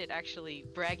on Reddit actually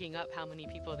bragging up how many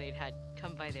people they'd had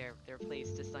come by their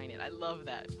place to sign it. I love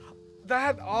that.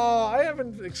 I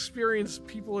haven't experienced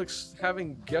people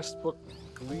having guest book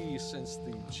glee since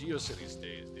the GeoCities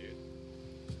days, dude.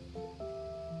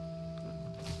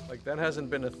 Like, that hasn't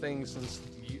been a thing since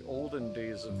the olden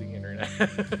days of the internet.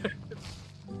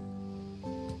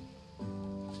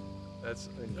 That's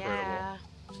incredible. Yeah.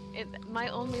 My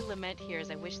only lament here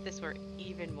is I wish this were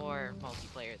even more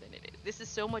multiplayer than it is. This is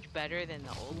so much better than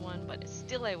the old one, but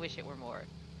still I wish it were more.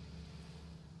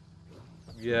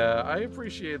 Yeah, I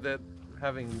appreciate that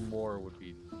having more would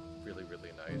be really,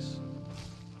 really nice.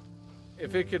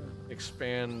 If it could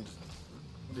expand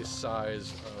the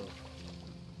size of,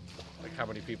 like, how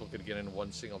many people could get in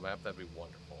one single map, that'd be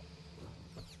wonderful.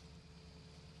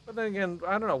 But then again,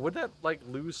 I don't know, would that, like,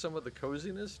 lose some of the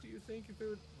coziness, do you think, if it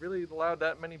would really allow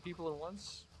that many people at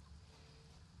once?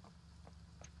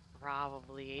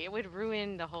 Probably. It would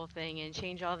ruin the whole thing and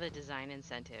change all the design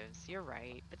incentives. You're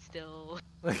right, but still.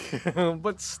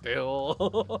 But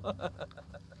still.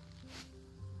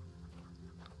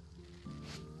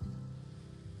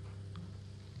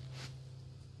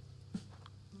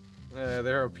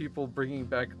 There are people bringing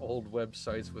back old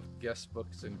websites with guest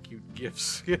books and cute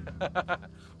gifs.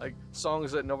 Like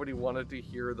songs that nobody wanted to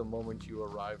hear the moment you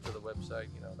arrived to the website,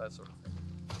 you know, that sort of thing.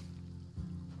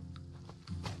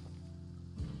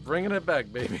 Bringing it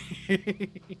back, baby.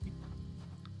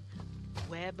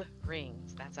 Web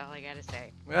rings. That's all I gotta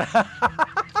say.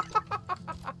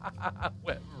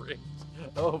 Web rings.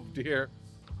 Oh dear.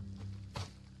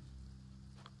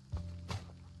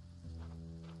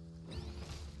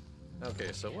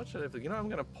 Okay, so what should I do? You know, I'm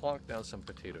gonna plonk down some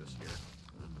potatoes here.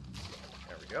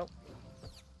 There we go.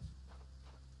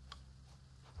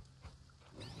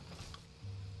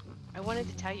 I wanted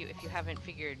to tell you, if you haven't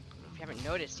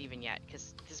noticed even yet,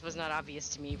 because this was not obvious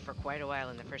to me for quite a while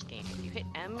in the first game. If you hit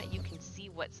M, you can see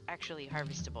what's actually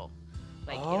harvestable.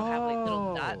 Like, it'll have like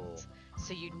little dots,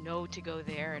 so you know to go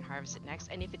there and harvest it next.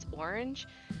 And if it's orange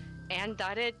and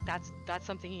dotted, that's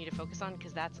something you need to focus on,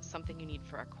 because that's something you need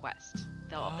for a quest.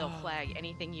 They'll flag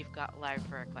anything you've got live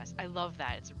for a quest. I love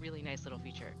that. It's a really nice little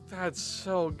feature. That's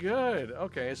so good.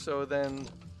 Okay, so then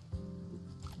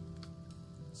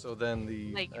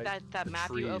the like that the map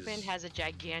trees. you opened has a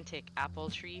gigantic apple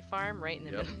tree farm right in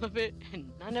the middle of it, and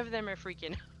none of them are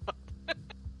freaking out.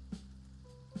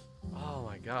 Oh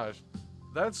my gosh,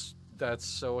 that's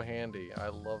so handy. I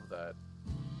love that,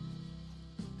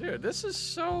 dude. This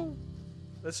is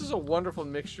a wonderful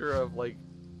mixture of like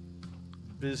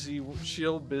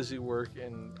chill busy work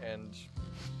and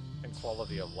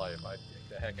quality of life. I take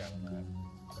the heck out of that.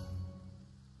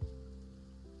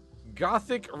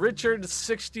 Gothic Richard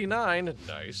 69,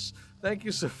 nice. Thank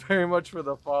you so very much for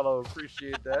the follow.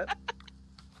 Appreciate that.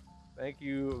 Thank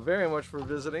you very much for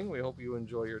visiting. We hope you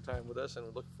enjoy your time with us, and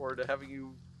we look forward to having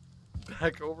you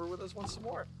back over with us once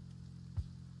more.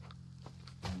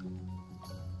 So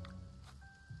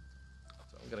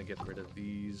I'm gonna get rid of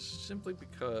these simply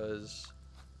because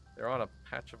They're on a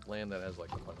patch of land that has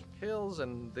like a bunch of hills,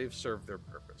 and they've served their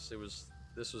purpose.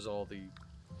 This was all the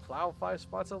plow 5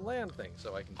 spots of land thing,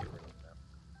 so I can get rid of them.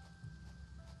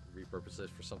 Repurpose this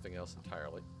for something else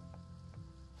entirely.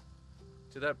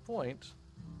 To that point,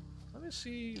 let me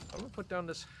see. I'm gonna put down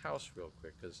this house real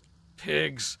quick because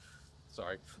pigs.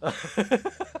 Sorry.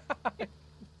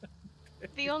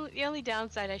 The only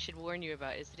downside I should warn you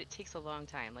about is that it takes a long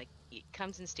time. Like, it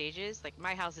comes in stages. Like,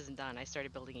 my house isn't done. I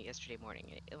started building it yesterday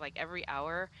morning. Like, every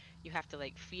hour, you have to,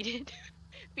 like, feed it.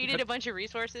 Feed it a bunch of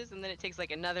resources, and then it takes,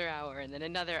 like, another hour, and then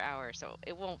another hour. So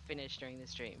it won't finish during the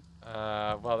stream.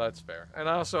 Well, that's fair. And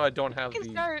also, I don't have You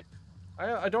can start.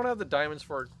 I don't have the diamonds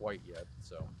for it quite yet,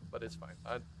 so... But it's fine.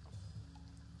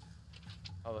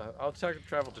 I'll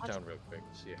travel to town real quick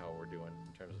to see how we're doing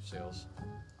in terms of sales.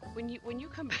 When you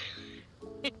come back,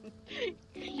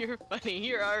 you're funny.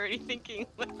 You're already thinking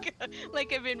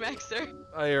like a min-maxer.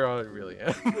 I really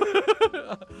am.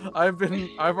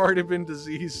 I've already been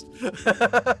diseased.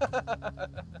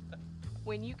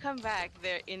 When you come back,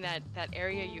 there in that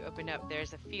area you open up,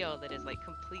 there's a field that is like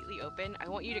completely open. I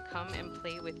want you to come and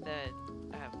play with the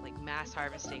like mass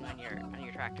harvesting on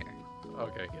your tractor.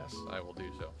 Okay, yes, I will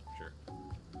do so. Sure.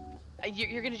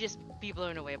 You're gonna just be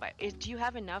blown away by it. Do you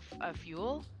have enough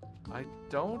fuel? I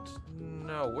don't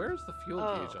know. Where's the fuel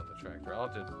gauge on the tractor?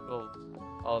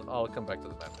 I'll come back to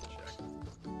the map and check.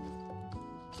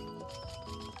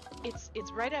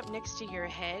 It's right up next to your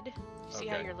head. See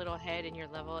how Okay. your little head and your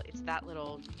level? It's that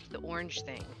the orange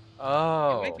thing.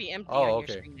 Oh. It might be empty oh, on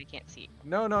okay. your screen. I can't see.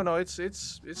 No.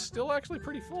 It's still actually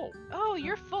pretty full. Oh,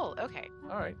 you're full. Okay.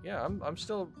 All right. Yeah, I'm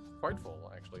still quite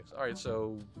full actually. All right.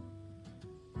 So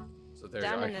there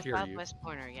Down you go. in I the hear southwest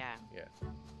corner. Yeah. Yeah.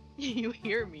 You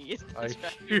hear me? It's I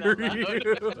distracting hear that loud.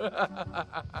 you.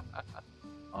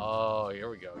 Oh, here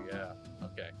we go. Yeah.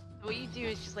 Okay. What you do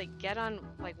is just like get on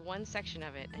like one section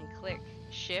of it and click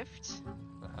shift.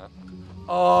 Uh-huh.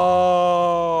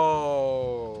 Oh.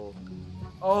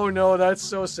 Oh no, that's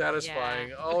so satisfying.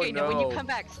 Yeah. Oh okay, no. now when you come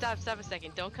back, stop a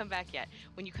second. Don't come back yet.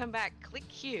 When you come back, click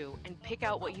Q and pick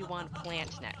out what you want to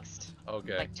plant next.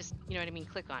 Okay. Like just, you know what I mean?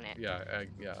 Click on it. Yeah.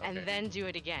 Yeah. Okay. And then do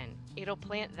it again. It'll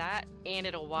plant that and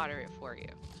it'll water it for you.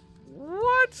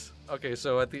 What? Okay,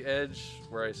 so at the edge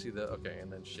where I see the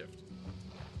and then shift.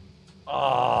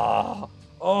 Ah.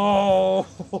 Oh.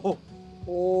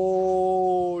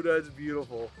 Oh, that's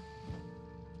beautiful.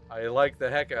 I like the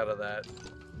heck out of that.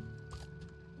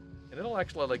 And it'll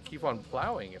actually like keep on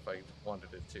plowing if I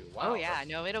wanted it to. Wow. Oh yeah,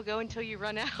 no, it'll go until you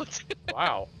run out.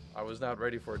 Wow. I was not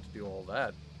ready for it to do all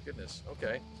that. Goodness.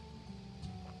 Okay.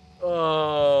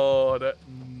 Oh, that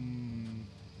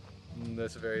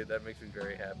that makes me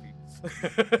very happy.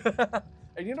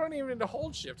 And you don't even need to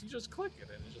hold shift. You just click it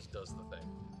and it just does the thing.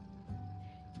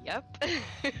 Yep.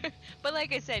 But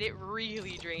like I said, it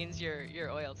really drains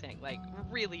your oil tank, like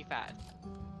really fast.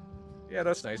 Yeah,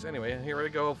 that's nice. Anyway, here we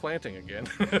go planting again.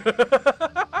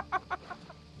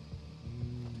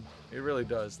 It really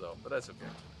does, though, but that's okay.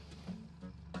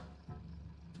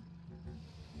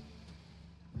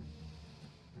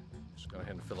 Just go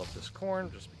ahead and fill up this corn,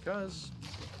 just because.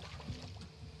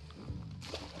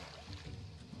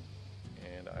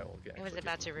 And I will get... I was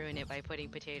about to ruin it by putting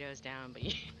potatoes down, but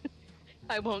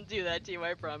I won't do that to you,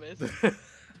 I promise.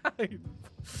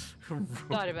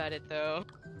 Thought about it, though.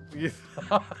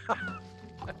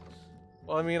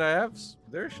 Well, I mean,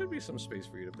 there should be some space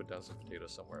for you to put down some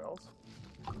potatoes somewhere else.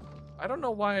 I don't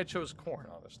know why I chose corn,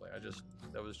 honestly.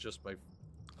 That was just my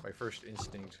first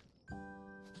instinct.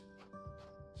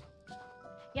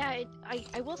 Yeah,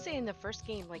 I will say in the first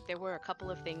game, like, there were a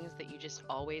couple of things that you just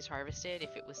always harvested.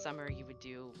 If it was summer, you would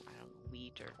do, I don't know,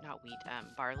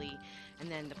 barley, and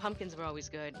then the pumpkins were always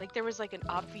good. Like, there was like an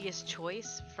obvious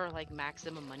choice for like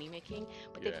maximum money making,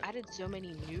 but they've added so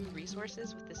many new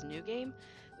resources with this new game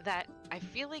that I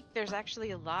feel like there's actually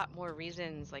a lot more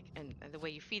reasons, like, and the way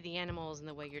you feed the animals and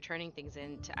the way you're turning things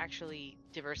in to actually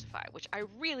diversify, which I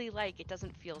really like. It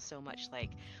doesn't feel so much like,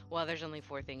 well, there's only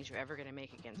 4 things you're ever going to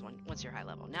make against once you're high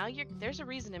level. Now there's a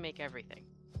reason to make everything.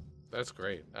 That's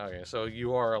great. Okay, so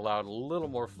you are allowed a little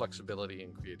more flexibility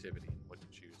and creativity in what you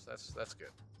choose. That's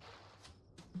good.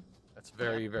 That's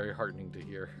very, very heartening to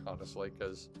hear, honestly,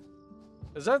 because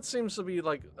that seems to be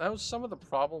like, that was some of the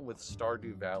problem with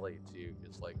Stardew Valley too.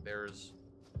 It's like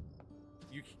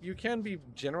you can be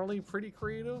generally pretty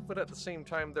creative, but at the same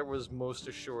time there was most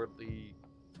assuredly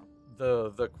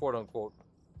the quote unquote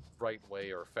right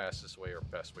way or fastest way or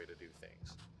best way to do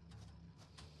things.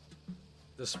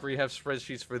 Does Bree have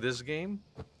spreadsheets for this game?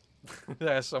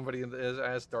 Ask somebody,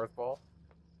 ask Darth Ball.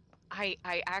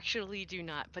 I actually do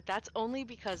not, but that's only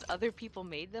because other people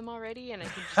made them already, and I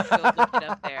can just go look it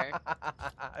up there.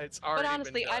 It's But already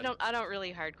honestly, been done. I don't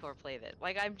really hardcore play that.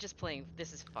 Like I'm just playing.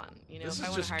 This is fun, you know. This If is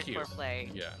I want to just cute. hardcore play,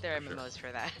 Yeah, there are for sure. MMOs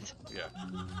for that. Yeah.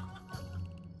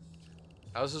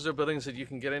 Houses are buildings that you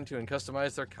can get into and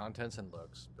customize their contents and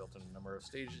looks. Built in a number of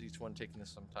stages, each one taking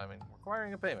some time and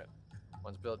requiring a payment.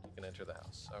 Once built, you can enter the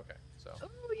house. Okay, so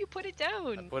Oh, you put it I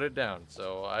down. put it down.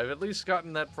 So I've at least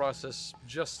gotten that process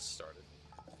just started.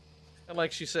 And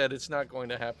like she said, it's not going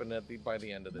to happen by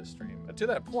the end of this stream. And to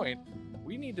that point,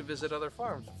 we need to visit other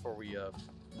farms before we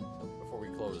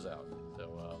close out.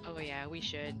 So Oh yeah, we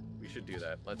should. we should do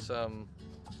that. Let's just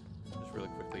really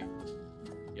quickly.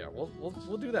 Yeah,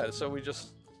 we'll do that. So we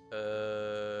just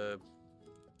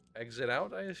exit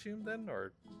out, I assume then,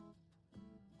 or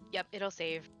Yep, it'll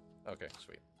save. okay,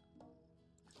 sweet.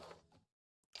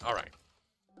 All right.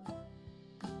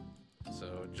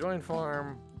 So join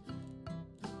farm.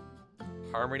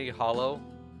 Harmony Hollow.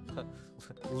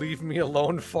 Leave me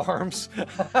alone, farms.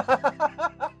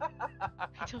 I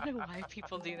don't know why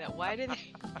people do that. Why do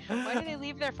they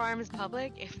leave their farms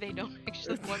public if they don't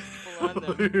actually want people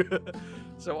on them?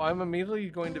 So I'm immediately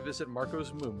going to visit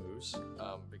Marco's Moo-Moos,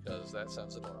 because that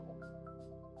sounds adorable.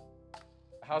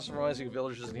 House reminds me of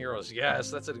Villagers and Heroes.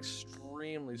 Yes, that's an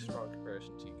extremely strong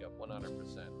comparison, Teacup,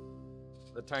 100%.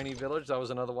 The Tiny Village, that was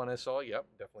another one I saw. Yep,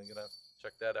 definitely gonna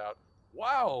check that out.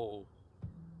 Wow!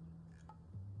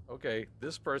 Okay,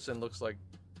 this person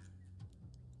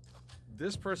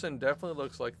definitely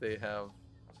looks like they have...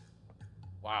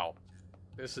 Wow.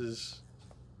 This is...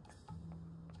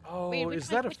 Oh, Wait, is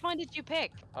that which one did you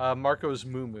pick? Marco's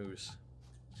Moo-Moos.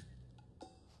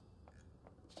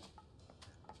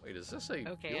 Wait, is this a...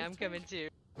 Okay, field I'm trip? coming too.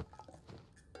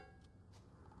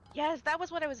 Yes, that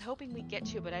was what I was hoping we'd get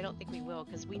to, but I don't think we will,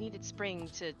 because we needed spring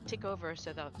to tick over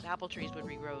so the apple trees would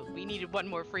regrow. We needed one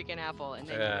more freaking apple, and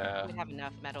then you would have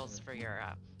enough metals for your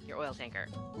oil tanker.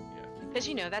 Yeah. Because,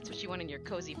 you know, that's what you want in your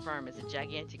cozy farm, is a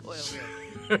gigantic oil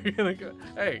rig. You're gonna go,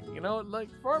 hey, you know, like,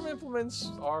 farm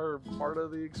implements are part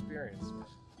of the experience.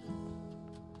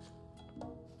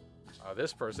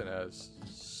 This person has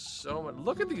so much.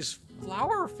 Look at these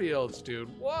flower fields, dude.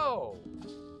 Whoa.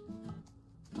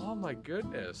 Oh my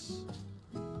goodness.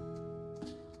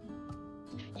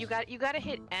 You got to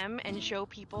hit M and show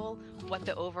people what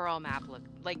the overall map look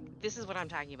like. This is what I'm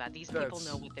talking about. These people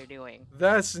know what they're doing.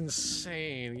 That's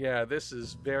insane. Yeah, this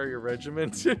is very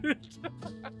regimented.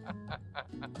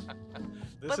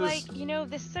 But like, you know,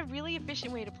 this is a really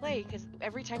efficient way to play, because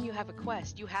every time you have a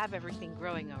quest, you have everything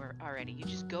growing already. You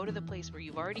just go to the place where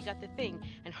you've already got the thing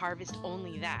and harvest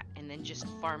only that, and then just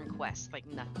farm quests like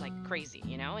crazy,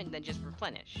 you know, and then just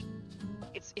replenish.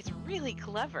 It's really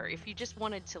clever if you just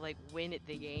wanted to like win at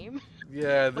the game.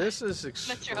 Yeah, this is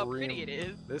extreme. Not sure how pretty it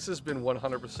is. This has been 100%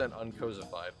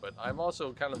 uncosified, but I'm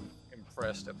also kind of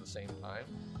impressed at the same time.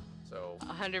 So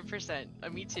 100%.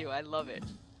 Me too. I love it.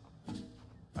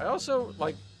 I also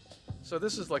like, so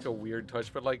this is like a weird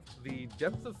touch, but like the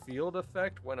depth of field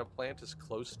effect when a plant is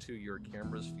close to your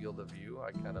camera's field of view,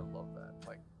 I kind of love that.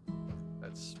 Like,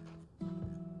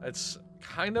 that's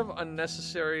kind of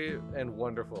unnecessary and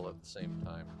wonderful at the same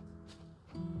time.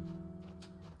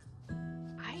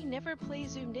 I never play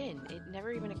zoomed in. It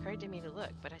never even occurred to me to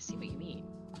look, but I see what you mean.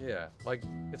 Yeah, like,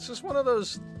 it's just one of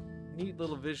those neat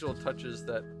little visual touches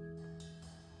that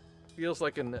feels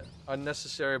like an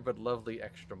unnecessary but lovely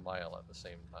extra mile at the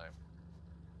same time.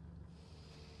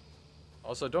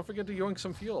 Also, don't forget to yoink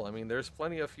some fuel. I mean, there's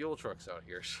plenty of fuel trucks out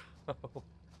here, so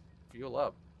fuel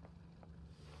up.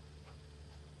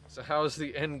 So how's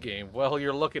the end game? Well,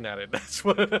 you're looking at it. That's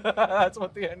what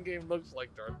the end game looks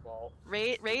like, Darth Maul.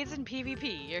 Raids and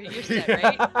PvP. You're set,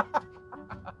 right?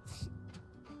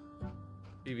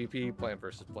 PvP, plant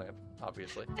versus plant,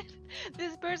 obviously.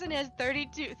 This person has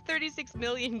 36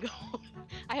 million gold.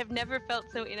 I have never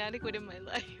felt so inadequate in my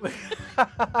life.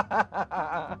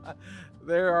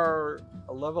 There are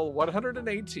a level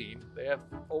 118. They have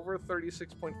over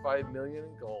 36.5 million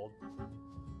in gold.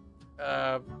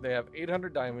 They have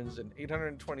 800 diamonds and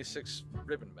 826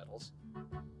 ribbon medals.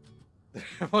 There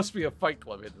must be a fight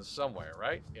club hidden somewhere,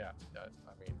 right? Yeah, I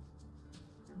mean...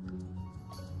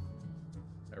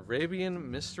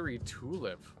 Arabian Mystery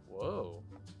Tulip. Whoa.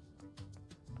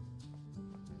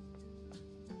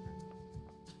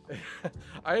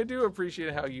 I do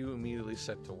appreciate how you immediately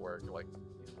set to work like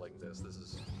this. This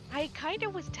is... I kind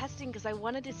of was testing because I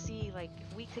wanted to see like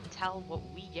if we could tell what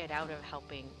we get out of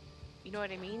helping. You know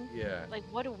what I mean? Yeah. Like,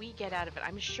 what do we get out of it?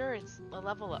 I'm sure it's a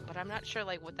level up, but I'm not sure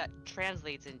like what that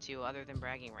translates into other than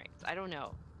bragging rights. I don't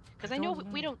know. Because I know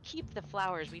we don't keep the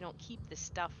flowers, we don't keep the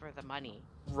stuff or the money.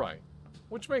 Right.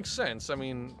 Which makes sense. I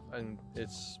mean, and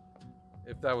it's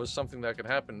if that was something that could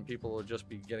happen, people would just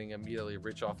be getting immediately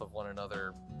rich off of one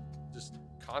another, just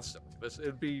constantly.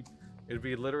 It'd be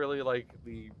literally like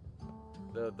the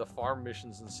farm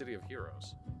missions in City of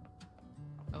Heroes.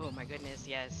 Oh my goodness,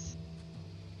 yes.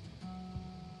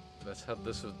 That's how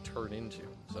this would turn into.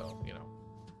 So you know.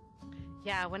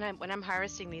 Yeah, when I'm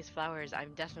harvesting these flowers,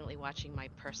 I'm definitely watching my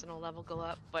personal level go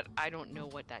up, but I don't know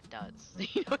what that does.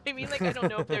 You know what I mean? Like I don't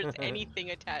know if there's anything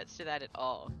attached to that at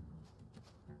all.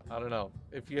 I don't know.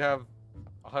 If you have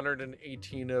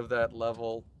 118 of that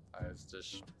level, it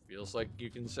just feels like you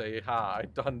can say, "Ha!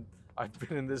 I've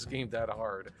been in this game that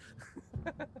hard."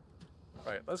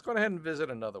 Right. Let's go ahead and visit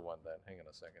another one then. Hang on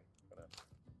a second. I'm gonna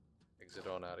exit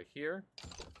on out of here.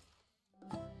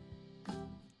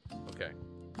 Okay.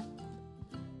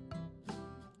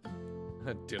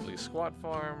 Diddley Squat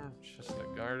Farm,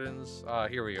 Chestnut Gardens.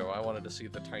 Here we go. I wanted to see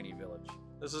the tiny village.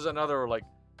 This is another like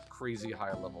crazy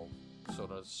high level, so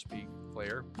to speak,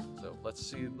 player. So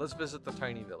let's visit the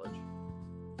tiny village.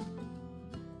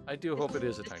 I do hope it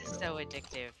is a tiny village. So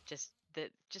addictive.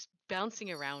 Just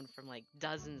bouncing around from like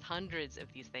dozens, hundreds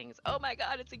of these things. Oh my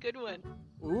god, it's a good one.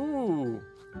 Ooh.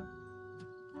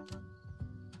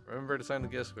 Remember to sign the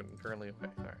guest when currently away.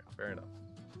 Alright, fair enough.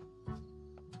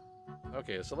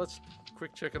 Okay, so let's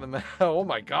quick check on the map. Oh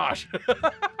my gosh!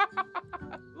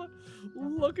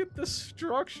 Look at the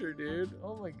structure, dude.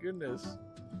 Oh my goodness.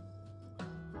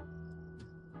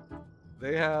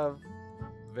 They have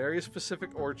very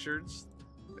specific orchards.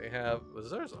 They have...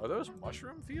 Are those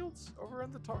mushroom fields over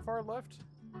on the top far left?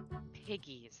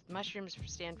 Piggies. Mushrooms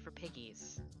stand for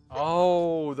piggies.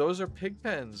 Oh, those are pig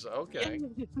pens. Okay.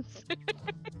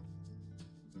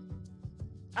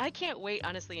 I can't wait,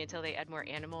 honestly, until they add more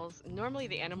animals. Normally,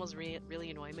 the animals really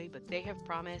annoy me, but they have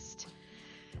promised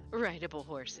rideable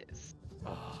horses.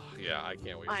 Oh, yeah, I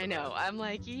can't wait. I know. I'm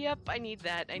like, yep, I need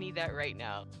that. I need that right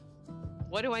now.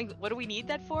 What do we need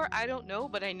that for? I don't know,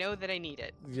 but I know that I need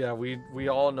it. Yeah, we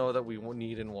all know that we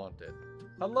need and want it.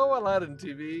 Hello, Aladdin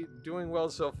TV. Doing well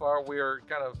so far. We are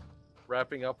kind of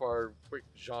wrapping up our quick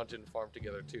jaunt and farm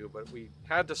together too, but we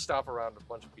had to stop around a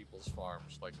bunch of people's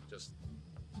farms, like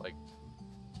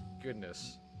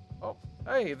goodness. Oh,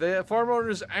 hey, the farm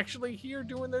owner's actually here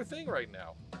doing their thing right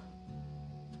now.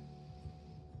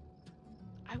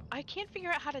 I can't figure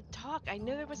out how to talk. I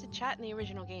know there was a chat in the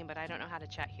original game, but I don't know how to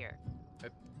chat here.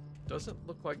 It doesn't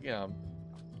look like, yeah.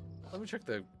 Let me check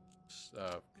the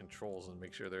controls and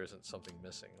make sure there isn't something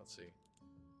missing. Let's see.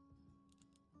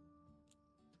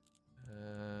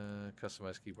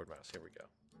 Customize keyboard mouse. Here we go.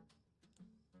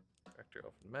 Vector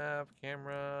open map,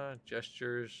 camera,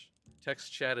 gestures.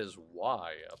 Text chat is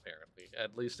Y, apparently.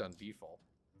 At least on default.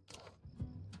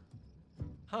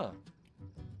 Huh.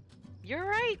 You're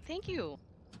right. Thank you.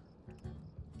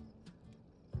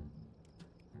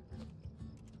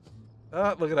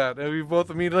 Look at that. We both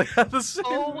immediately have the same.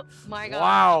 Oh my god.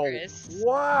 Wow. Chris.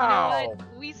 Wow. You know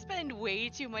what? We spend way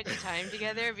too much time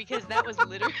together because that was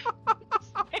literally the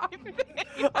same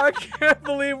thing. I can't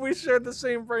believe we shared the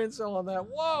same brain cell on that.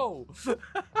 Whoa.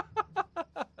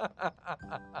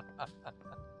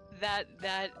 That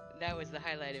was the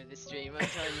highlight of the stream. I'm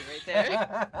telling you right there.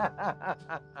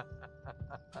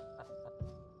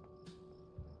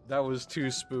 That was too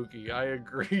spooky. I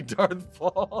agree, Darth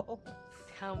Paul.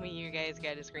 Tell me you guys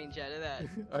got a screenshot of that.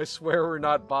 I swear we're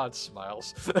not bots,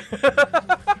 Smiles.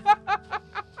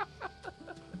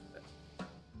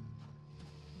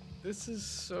 This is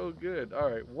so good. All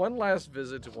right, one last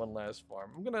visit to one last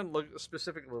farm. I'm gonna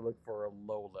specifically look for a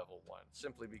low-level one,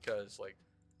 simply because, like,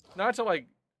 not to like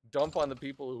dump on the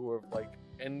people who have like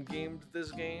end-gamed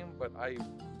this game, but I'm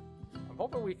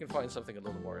hoping we can find something a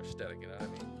little more aesthetic. You know what I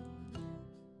mean?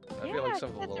 I feel like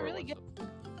some of the lower really ones.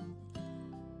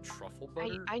 Truffle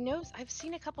butter? I know, I've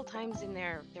seen a couple times in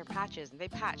their patches, and they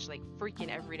patch like freaking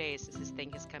every day since this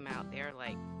thing has come out. They're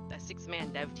like a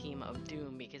 6-man dev team of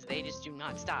doom because they just do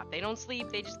not stop. They don't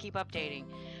sleep, they just keep updating.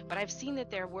 But I've seen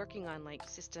that they're working on like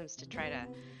systems to try to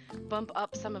bump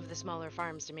up some of the smaller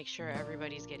farms to make sure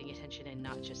everybody's getting attention and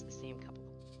not just the same couple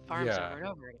farms over and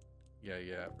over again.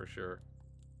 Yeah, for sure.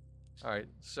 Alright,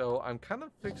 so I'm kind of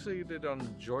fixated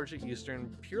on Georgia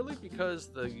Eastern purely because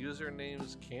the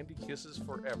username's Candy Kisses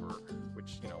Forever,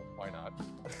 which, you know, why not?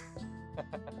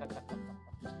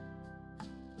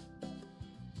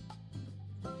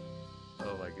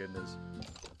 Oh my goodness.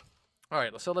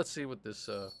 Alright, so let's see what this,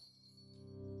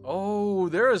 Oh,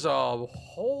 there is a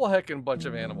whole heckin' bunch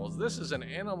of animals. This is an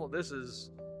animal, this is...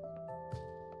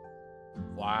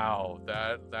 Wow,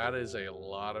 that is a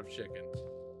lot of chicken.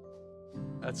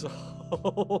 That's a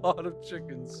whole lot of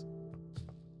chickens.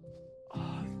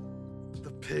 Oh,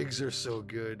 the pigs are so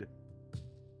good.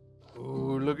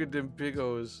 Ooh, look at them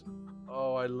pigos.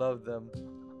 Oh, I love them.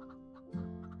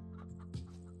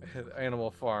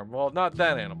 Animal Farm. Well, not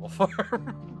that Animal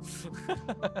Farm.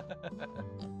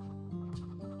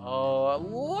 Oh,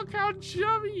 look how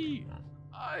chubby!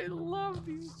 I love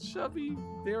these chubby,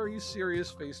 very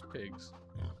serious-faced pigs.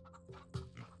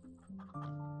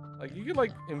 Like, you can,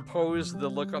 like, impose the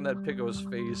look on that piggo's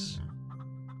face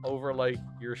over, like,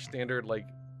 your standard, like,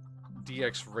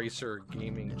 DX Racer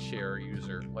gaming chair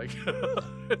user. Like,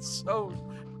 it's so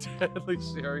deadly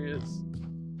serious.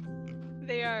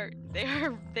 They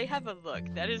have a look,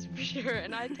 that is for sure.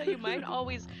 And I tell you, mine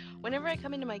always, whenever I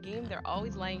come into my game, they're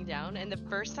always lying down. And the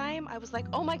first time, I was like,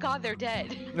 oh my god, they're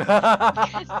dead.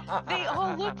 Because they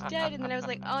all looked dead. And then I was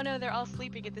like, oh no, they're all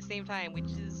sleeping at the same time,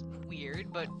 which is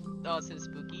weird, but also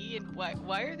spooky. And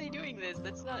why are they doing this?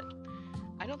 That's not,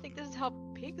 I don't think this is how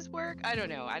pigs work. I don't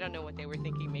know. I don't know what they were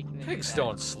thinking making them Pigs do that.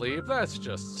 don't sleep. That's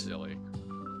just silly.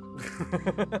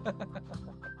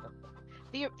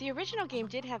 The original game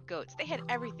did have goats. They had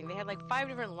everything. They had like 5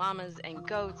 different llamas and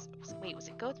goats. Wait, was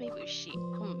it goats? Maybe it was sheep.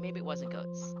 Maybe it wasn't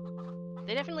goats.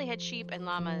 They definitely had sheep and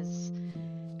llamas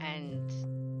and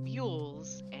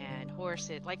mules and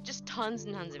horses. Like just tons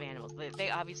and tons of animals. They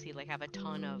obviously like have a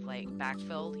ton of like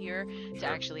backfill here to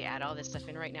actually add all this stuff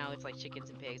in. Right now it's like chickens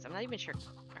and pigs. I'm not even sure.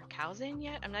 Are cows in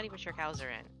yet? I'm not even sure cows are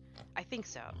in. I think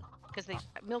so. Because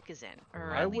milk is in.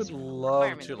 Or I at would least love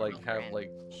requirements to for like milk are have in.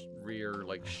 like rear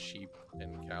like sheep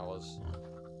and cows.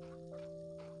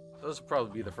 Those would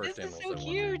probably be the first This is animals so I want.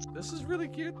 cute. This is really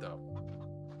cute though.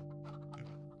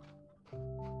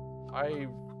 I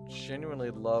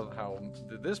genuinely love how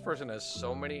this person has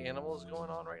so many animals going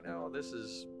on right now. This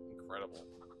is incredible.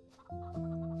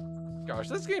 Gosh,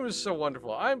 this game is so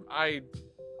wonderful. I'm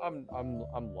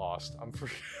lost.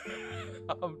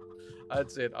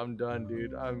 That's it. I'm done,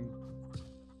 dude.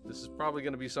 This is probably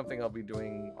going to be something I'll be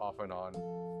doing off and on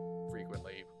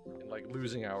frequently and like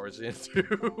losing hours into.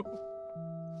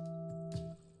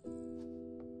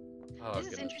 Oh,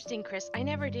 This is interesting, Chris. I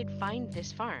never did find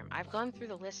this farm. I've gone through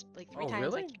the list like 3 Oh, times.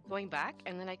 really? I keep going back,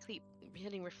 and then I keep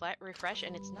hitting refresh,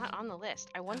 and it's not on the list.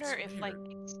 I wonder That's if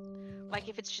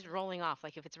if it's just rolling off,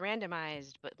 like if it's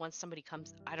randomized, but once somebody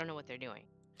comes, I don't know what they're doing.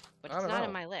 But I it's don't not know.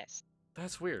 on my list.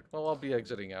 That's weird. Well, I'll be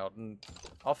exiting out, and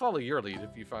I'll follow your lead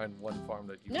if you find one farm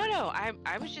that you. No.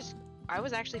 I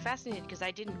was actually fascinated because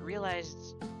I didn't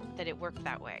realize that it worked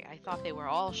that way. I thought they were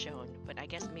all shown, but I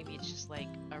guess maybe it's just like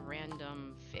a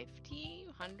random 50,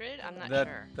 100. I'm not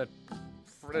sure.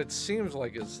 That seems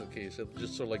like it's the case. It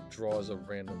just sort of like draws a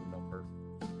random number.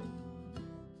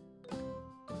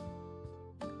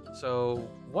 So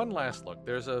one last look.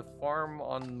 There's a farm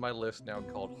on my list now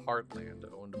called Heartland,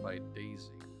 owned by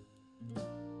Daisy.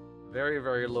 Very,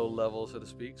 very low level, so to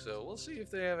speak. So we'll see if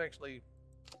they have actually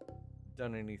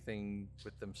done anything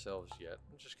with themselves yet.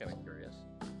 I'm just kind of curious.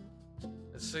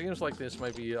 It seems like this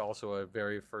might be also a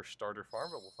very first starter farm,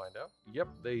 but we'll find out. Yep,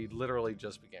 they literally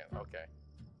just began. Okay.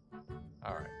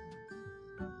 Alright.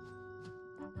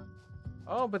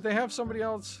 Oh, but they have somebody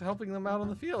else helping them out on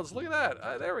the fields. Look at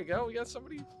that. There we go. We got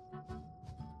somebody.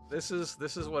 This is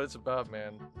what it's about,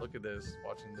 man. Look at this.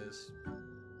 Watching this.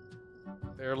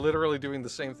 They're literally doing the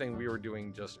same thing we were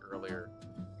doing just earlier.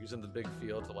 Using the big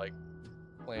field to, like,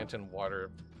 plant and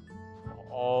water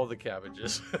all the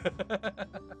cabbages.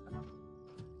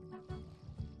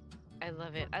 I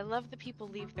love it. I love that people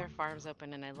leave their farms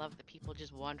open, and I love that people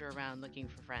just wander around looking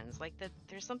for friends. Like,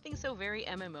 there's something so very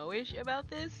MMO-ish about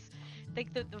this.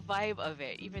 Like, the vibe of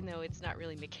it, even though it's not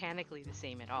really mechanically the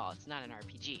same at all. It's not an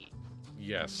RPG.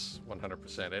 Yes,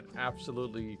 100%. It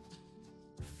absolutely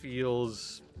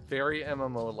feels very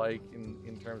MMO-like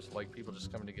in terms of, like, people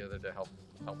just coming together to help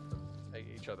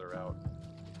each other out.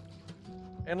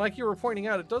 And like you were pointing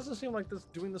out, it doesn't seem like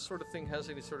doing this sort of thing has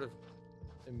any sort of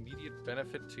immediate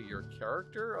benefit to your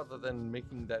character other than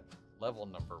making that level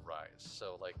number rise.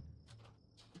 So, like,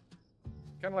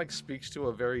 kind of like speaks to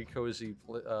a very cozy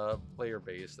player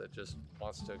base that just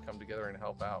wants to come together and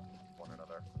help out one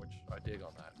another, which I dig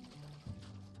on that.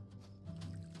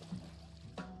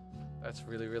 That's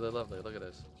really, really lovely. Look at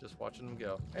this. Just watching them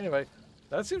go. Anyway,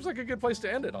 that seems like a good place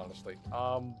to end it, honestly.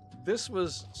 This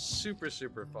was super,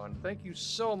 super fun. Thank you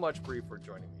so much, Bree, for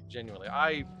joining me. Genuinely.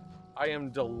 I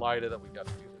am delighted that we got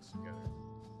to do this together.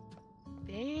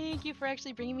 Thank you for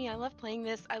actually bringing me. I love playing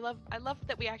this. I love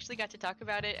that we actually got to talk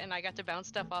about it, and I got to bounce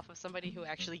stuff off of somebody who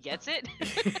actually gets it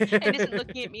and isn't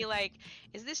looking at me like,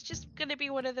 is this just gonna be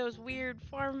one of those weird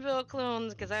Farmville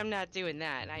clones? Because I'm not doing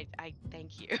that. And I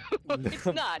thank you. It's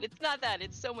not that.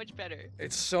 It's so much better.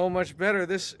 It's so much better.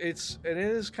 It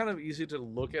is kind of easy to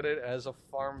look at it as a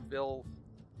Farmville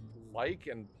like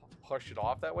and push it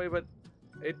off that way, but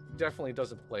it definitely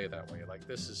doesn't play that way. Like,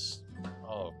 this is,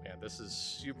 oh man, this is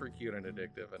super cute and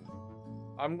addictive,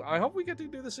 and I hope we get to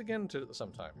do this again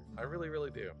sometime. I really, really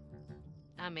do.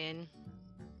 I'm in.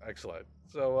 Excellent.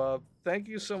 So thank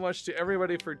you so much to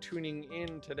everybody for tuning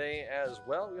in today as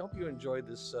well. We hope you enjoyed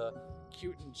this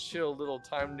cute and chill little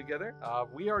time together.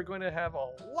 We are going to have a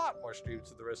lot more streams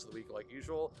for the rest of the week like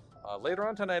usual. Later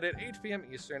on tonight at 8 p.m.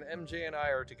 Eastern, MJ and I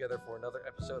are together for another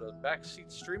episode of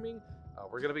Backseat Streaming.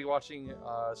 We're going to be watching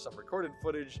some recorded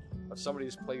footage of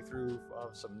somebody's playthrough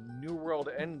of some New World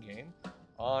Endgame.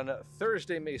 On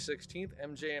Thursday, May 16th,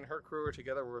 MJ and her crew are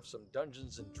together with some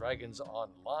Dungeons & Dragons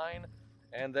Online.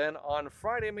 And then on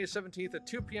Friday, May 17th at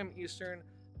 2 p.m. Eastern,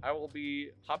 I will be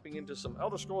hopping into some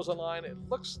Elder Scrolls Online. It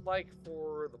looks like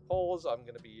for the polls, I'm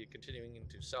going to be continuing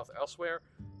into South Elsewhere.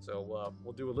 So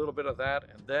we'll do a little bit of that.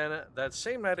 And then that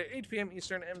same night at 8 p.m.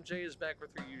 Eastern, MJ is back with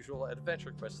her usual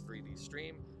Adventure Quest 3D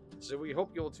stream. So we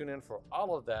hope you will tune in for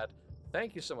all of that.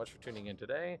 Thank you so much for tuning in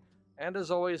today. And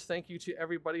as always, thank you to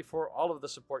everybody for all of the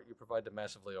support you provide to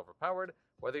Massively Overpowered.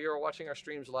 Whether you're watching our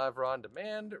streams live or on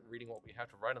demand, reading what we have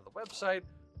to write on the website,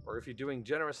 or if you're doing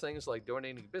generous things like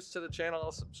donating bits to the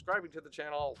channel, subscribing to the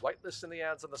channel, whitelisting the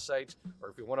ads on the site, or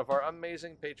if you're one of our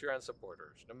amazing Patreon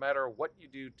supporters. No matter what you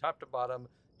do, top to bottom,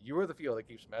 you are the fuel that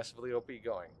keeps Massively OP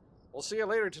going. We'll see you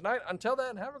later tonight. Until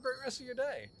then, have a great rest of your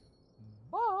day.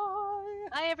 Bye!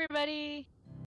 Bye, everybody!